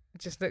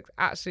just looks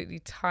absolutely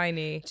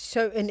tiny.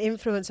 So an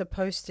influencer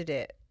posted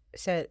it.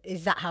 So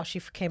is that how she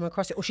came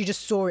across it, or she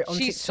just saw it on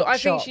TikTok Shop? I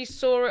think she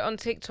saw it on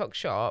TikTok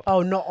Shop.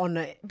 Oh, not on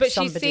it. But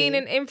somebody. She's seen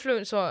an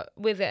influencer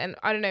with it, and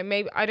I don't know.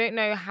 Maybe I don't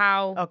know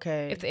how.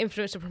 Okay. If the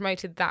influencer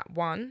promoted that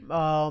one.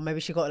 Oh,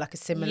 maybe she got like a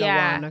similar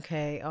one.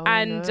 Okay. Oh,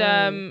 and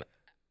no.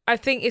 I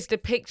think it's the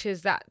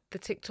pictures that the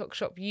TikTok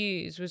Shop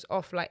used was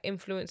off like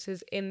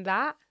influencers in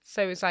that,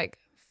 so it's like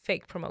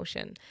fake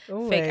promotion,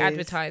 fake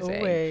advertising.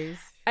 Always.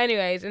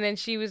 Anyways, and then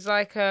she was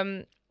like,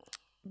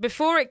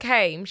 before it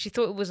came, she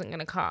thought it wasn't going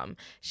to come.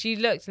 She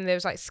looked and there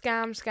was like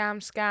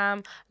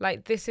scam.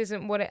 Like, this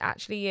isn't what it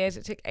actually is.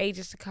 It took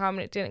ages to come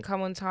and it didn't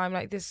come on time.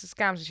 Like, this is a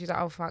scam. So she's like,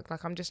 oh, fuck.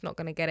 Like, I'm just not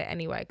going to get it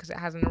anyway because it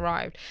hasn't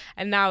arrived.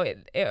 And now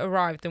it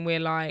arrived and we're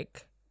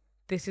like,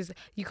 this is,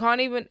 you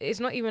can't even, it's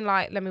not even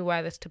like, let me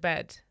wear this to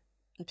bed.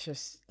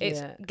 It's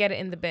get it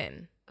in the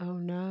bin. Oh,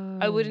 no.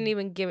 I wouldn't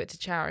even give it to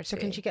charity. So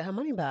can she get her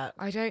money back?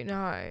 I don't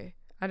know.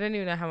 I don't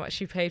even know how much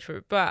she paid for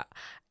it, but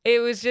it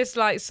was just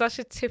like such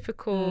a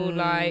typical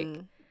like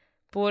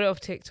bought it off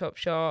TikTok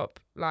shop,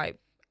 like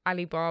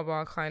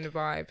Alibaba kind of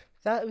vibe.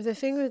 That the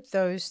thing with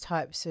those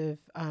types of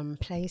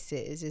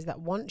places is that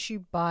once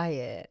you buy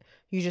it,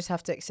 you just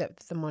have to accept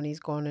that the money's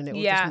gone and it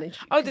will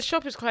just the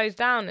shop is closed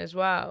down as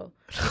well.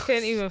 You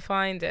couldn't even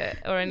find it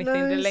or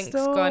anything. The link's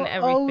gone,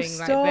 everything.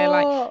 Like they're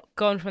like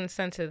gone from the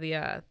center of the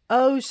earth.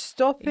 Oh,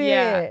 stop it.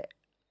 Yeah.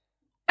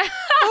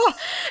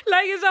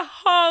 Like it's a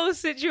whole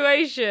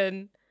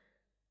situation.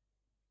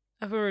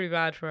 I feel really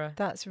bad for her.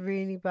 That's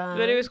really bad.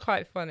 But it was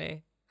quite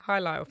funny.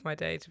 Highlight of my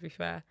day, to be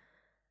fair.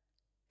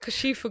 Because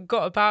she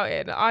forgot about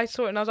it. And I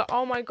saw it and I was like,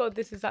 oh my God,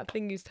 this is that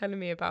thing he was telling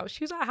me about.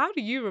 She was like, how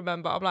do you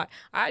remember? I'm like,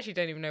 I actually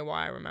don't even know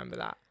why I remember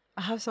that.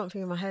 I have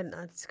something in my head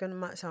and it's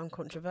might sound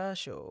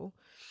controversial.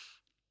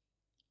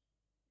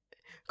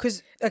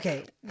 Because,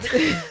 okay.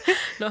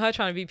 Not her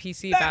trying to be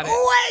PC about it.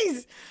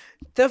 Always!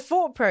 The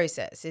thought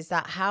process is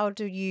that how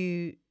do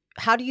you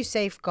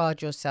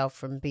safeguard yourself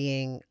from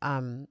being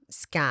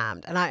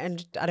scammed? And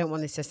I don't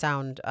want this to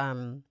sound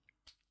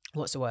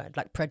what's the word,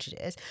 like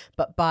prejudice,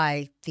 but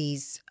by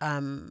these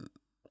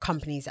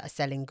companies that are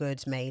selling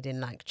goods made in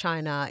like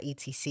China,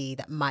 etc.,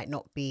 that might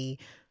not be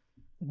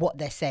what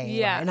they're saying.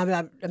 Yeah. Right?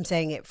 And I'm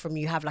saying it from,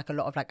 you have like a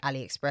lot of like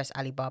AliExpress,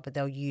 Alibaba,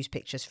 they'll use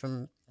pictures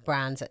from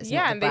brands that is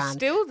not the brand, and they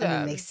steal them,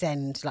 and then they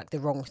send like the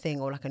wrong thing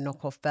or like a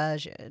knockoff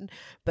version.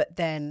 But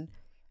then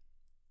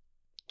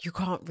you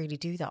can't really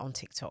do that on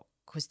TikTok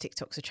because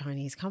TikTok's a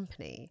Chinese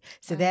company,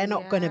 so they're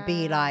not going to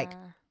be like,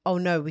 oh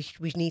no,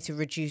 we need to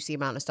reduce the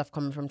amount of stuff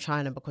coming from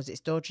China because it's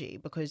dodgy.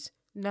 Because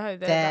no,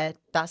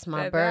 that's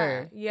my bro.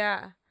 There.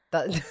 Yeah,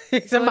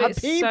 it's my it's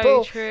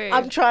people. So true.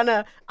 I'm trying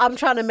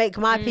to make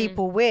my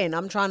people win.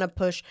 I'm trying to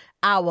push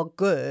our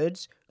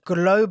goods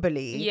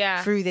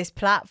globally through this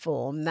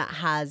platform that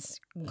has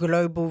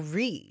global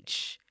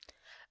reach.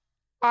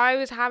 I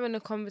was having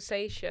a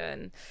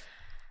conversation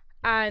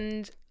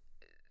and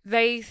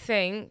they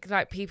think,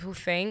 like people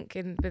think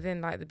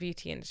within like the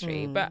beauty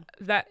industry, but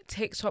that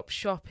TikTok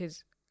shop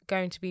is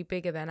going to be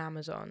bigger than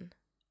Amazon.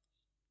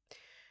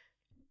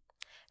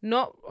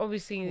 Not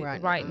obviously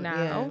right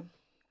now,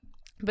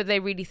 but they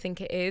really think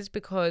it is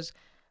because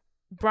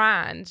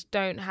brands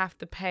don't have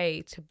to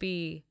pay to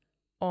be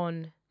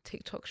on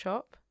TikTok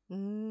shop.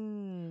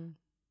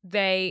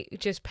 They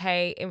just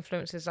pay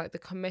influencers like the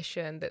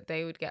commission that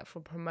they would get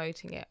for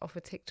promoting it off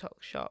a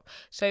TikTok shop.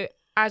 So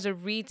as a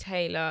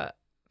retailer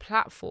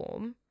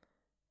platform,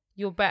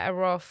 you're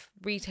better off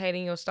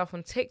retailing your stuff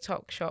on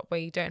TikTok shop where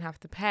you don't have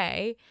to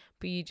pay,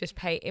 but you just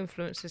pay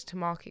influencers to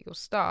market your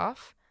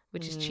stuff,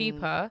 which is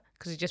cheaper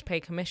because you just pay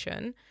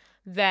commission,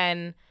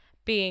 than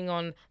being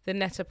on the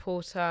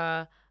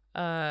Net-a-Porter,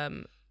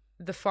 the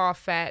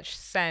Farfetch,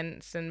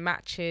 Sense and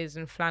Matches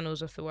and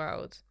Flannels of the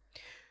world.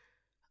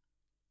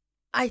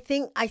 I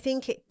think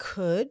it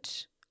could,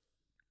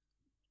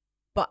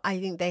 but I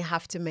think they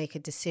have to make a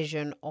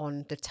decision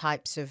on the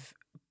types of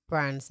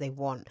brands they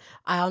want.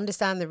 I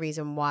understand the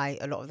reason why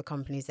a lot of the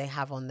companies they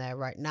have on there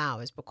right now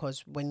is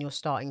because when you're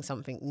starting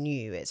something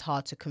new, it's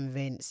hard to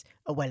convince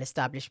a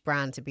well-established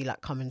brand to be like,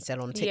 come and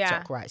sell on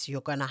TikTok, right? So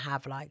you're gonna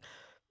have like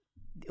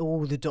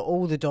all the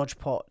dodge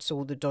pots,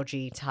 all the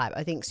dodgy type.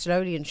 I think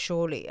slowly and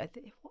surely,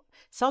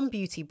 some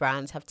beauty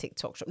brands have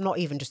TikTok shop, not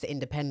even just the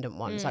independent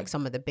ones, like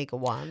some of the bigger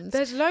ones.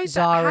 There's loads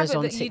Zara's that have it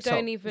on that TikTok. you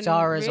don't even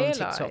Zara's realise.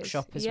 on TikTok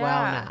shop as well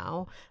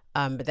now.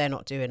 But they're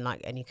not doing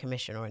like any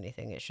commission or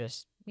anything. It's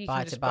just You buy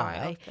can to just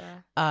buy.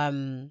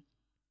 Buy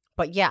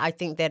But yeah, I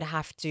think they'd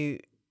have to,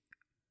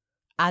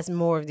 as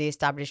more of the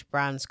established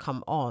brands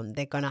come on,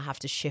 they're going to have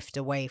to shift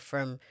away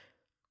from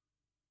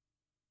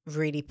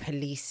really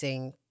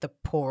policing the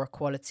poorer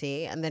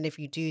quality. And then if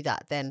you do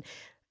that, then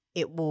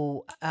it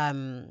will,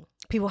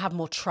 people have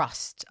more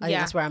trust. I think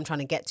that's where I'm trying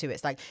to get to.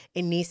 It's like,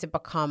 it needs to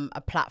become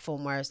a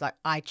platform where it's like,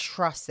 I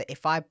trust that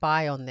if I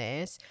buy on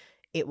this,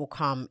 it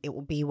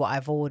will be what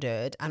I've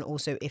ordered. And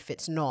also if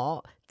it's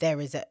not,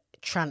 there is a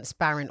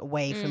transparent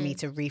way for me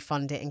to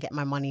refund it and get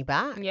my money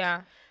back.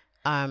 Yeah.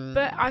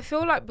 But I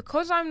feel like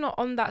because I'm not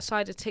on that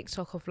side of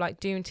TikTok of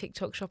like doing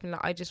TikTok shopping, like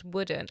I just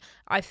wouldn't.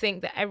 I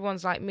think that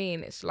everyone's like me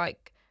and it's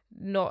like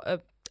not a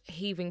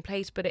heaving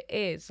place, but it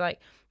is. Like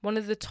one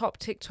of the top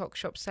TikTok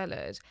shop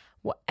sellers,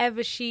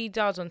 whatever she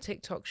does on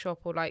TikTok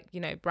shop, or like,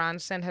 you know,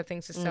 brands send her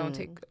things to sell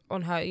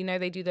on her, you know,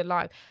 they do the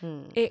live,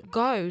 it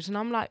goes. And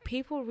I'm like,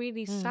 people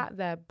really sat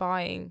there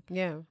buying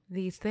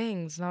these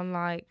things. And I'm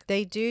like,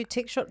 they do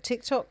TikTok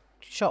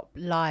shop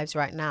lives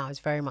right now is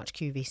very much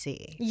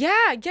QVC.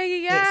 Yeah.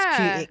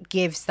 It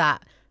gives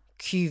that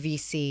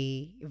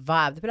QVC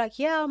vibe. They'll be like,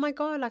 yeah, oh my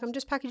God, like I'm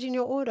just packaging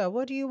your order.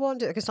 What do you want?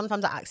 Because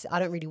sometimes I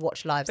don't really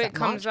watch lives But that it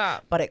comes much.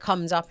 up. But it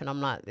comes up and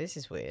I'm like, this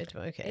is weird.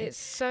 But okay. It's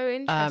so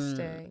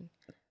interesting.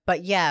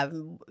 But yeah,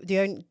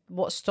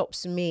 what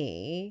stops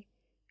me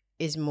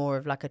is more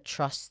of like a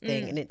trust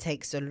thing, and it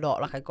takes a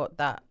lot. Like I got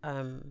that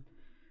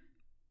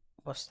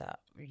what's that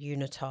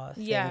Unitar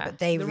thing? Yeah, but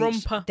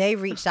the they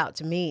reached out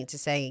to me to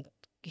say,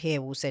 here,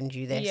 we'll send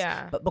you this.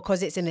 Yeah. But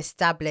because it's an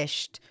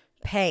established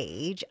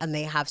page and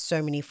they have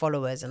so many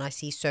followers, and I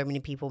see so many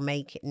people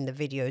making the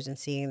videos and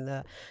seeing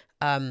the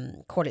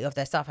quality of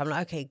their stuff, I'm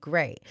like, okay,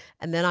 great.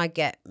 And then I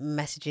get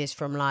messages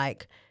from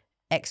like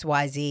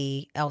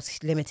XYZ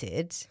Else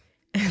Limited.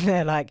 And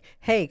they're like,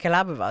 hey,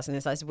 collab with us. And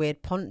it's like this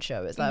weird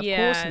poncho. It's like, of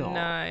course not.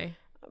 No.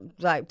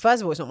 Like,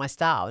 first of all, it's not my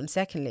style. And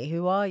secondly,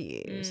 who are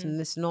you?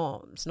 And it's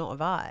not a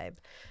vibe.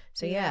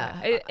 So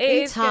yeah. It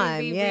is going to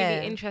be yeah.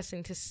 really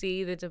interesting to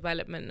see the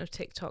development of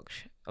TikTok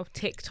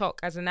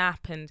as an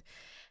app and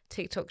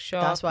TikTok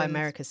Shop. That's why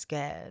America's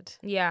scared.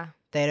 Yeah.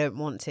 They don't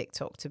want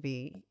TikTok to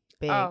be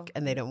big,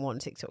 and they don't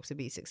want TikTok to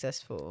be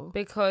successful.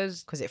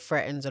 Because it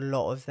threatens a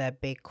lot of their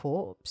big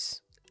corps.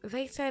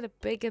 They said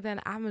bigger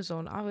than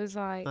Amazon. I was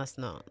like, that's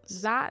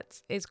nuts.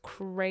 That is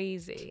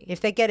crazy.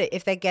 If they get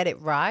it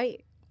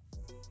right,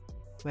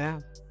 yeah.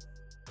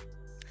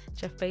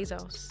 Jeff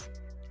Bezos,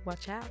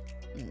 watch out.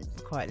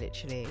 Quite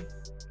literally.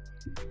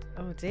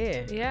 Oh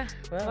dear. Yeah.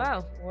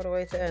 Well, what a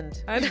way to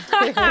end.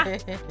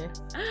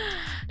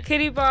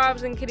 Kitty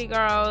Barbs and Kitty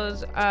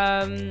Girls.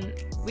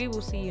 We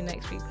will see you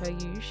next week per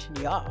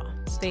usual. Yeah.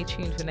 Stay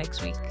tuned for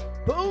next week.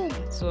 Boom.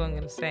 That's all I'm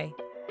gonna say.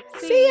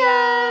 See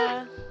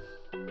ya.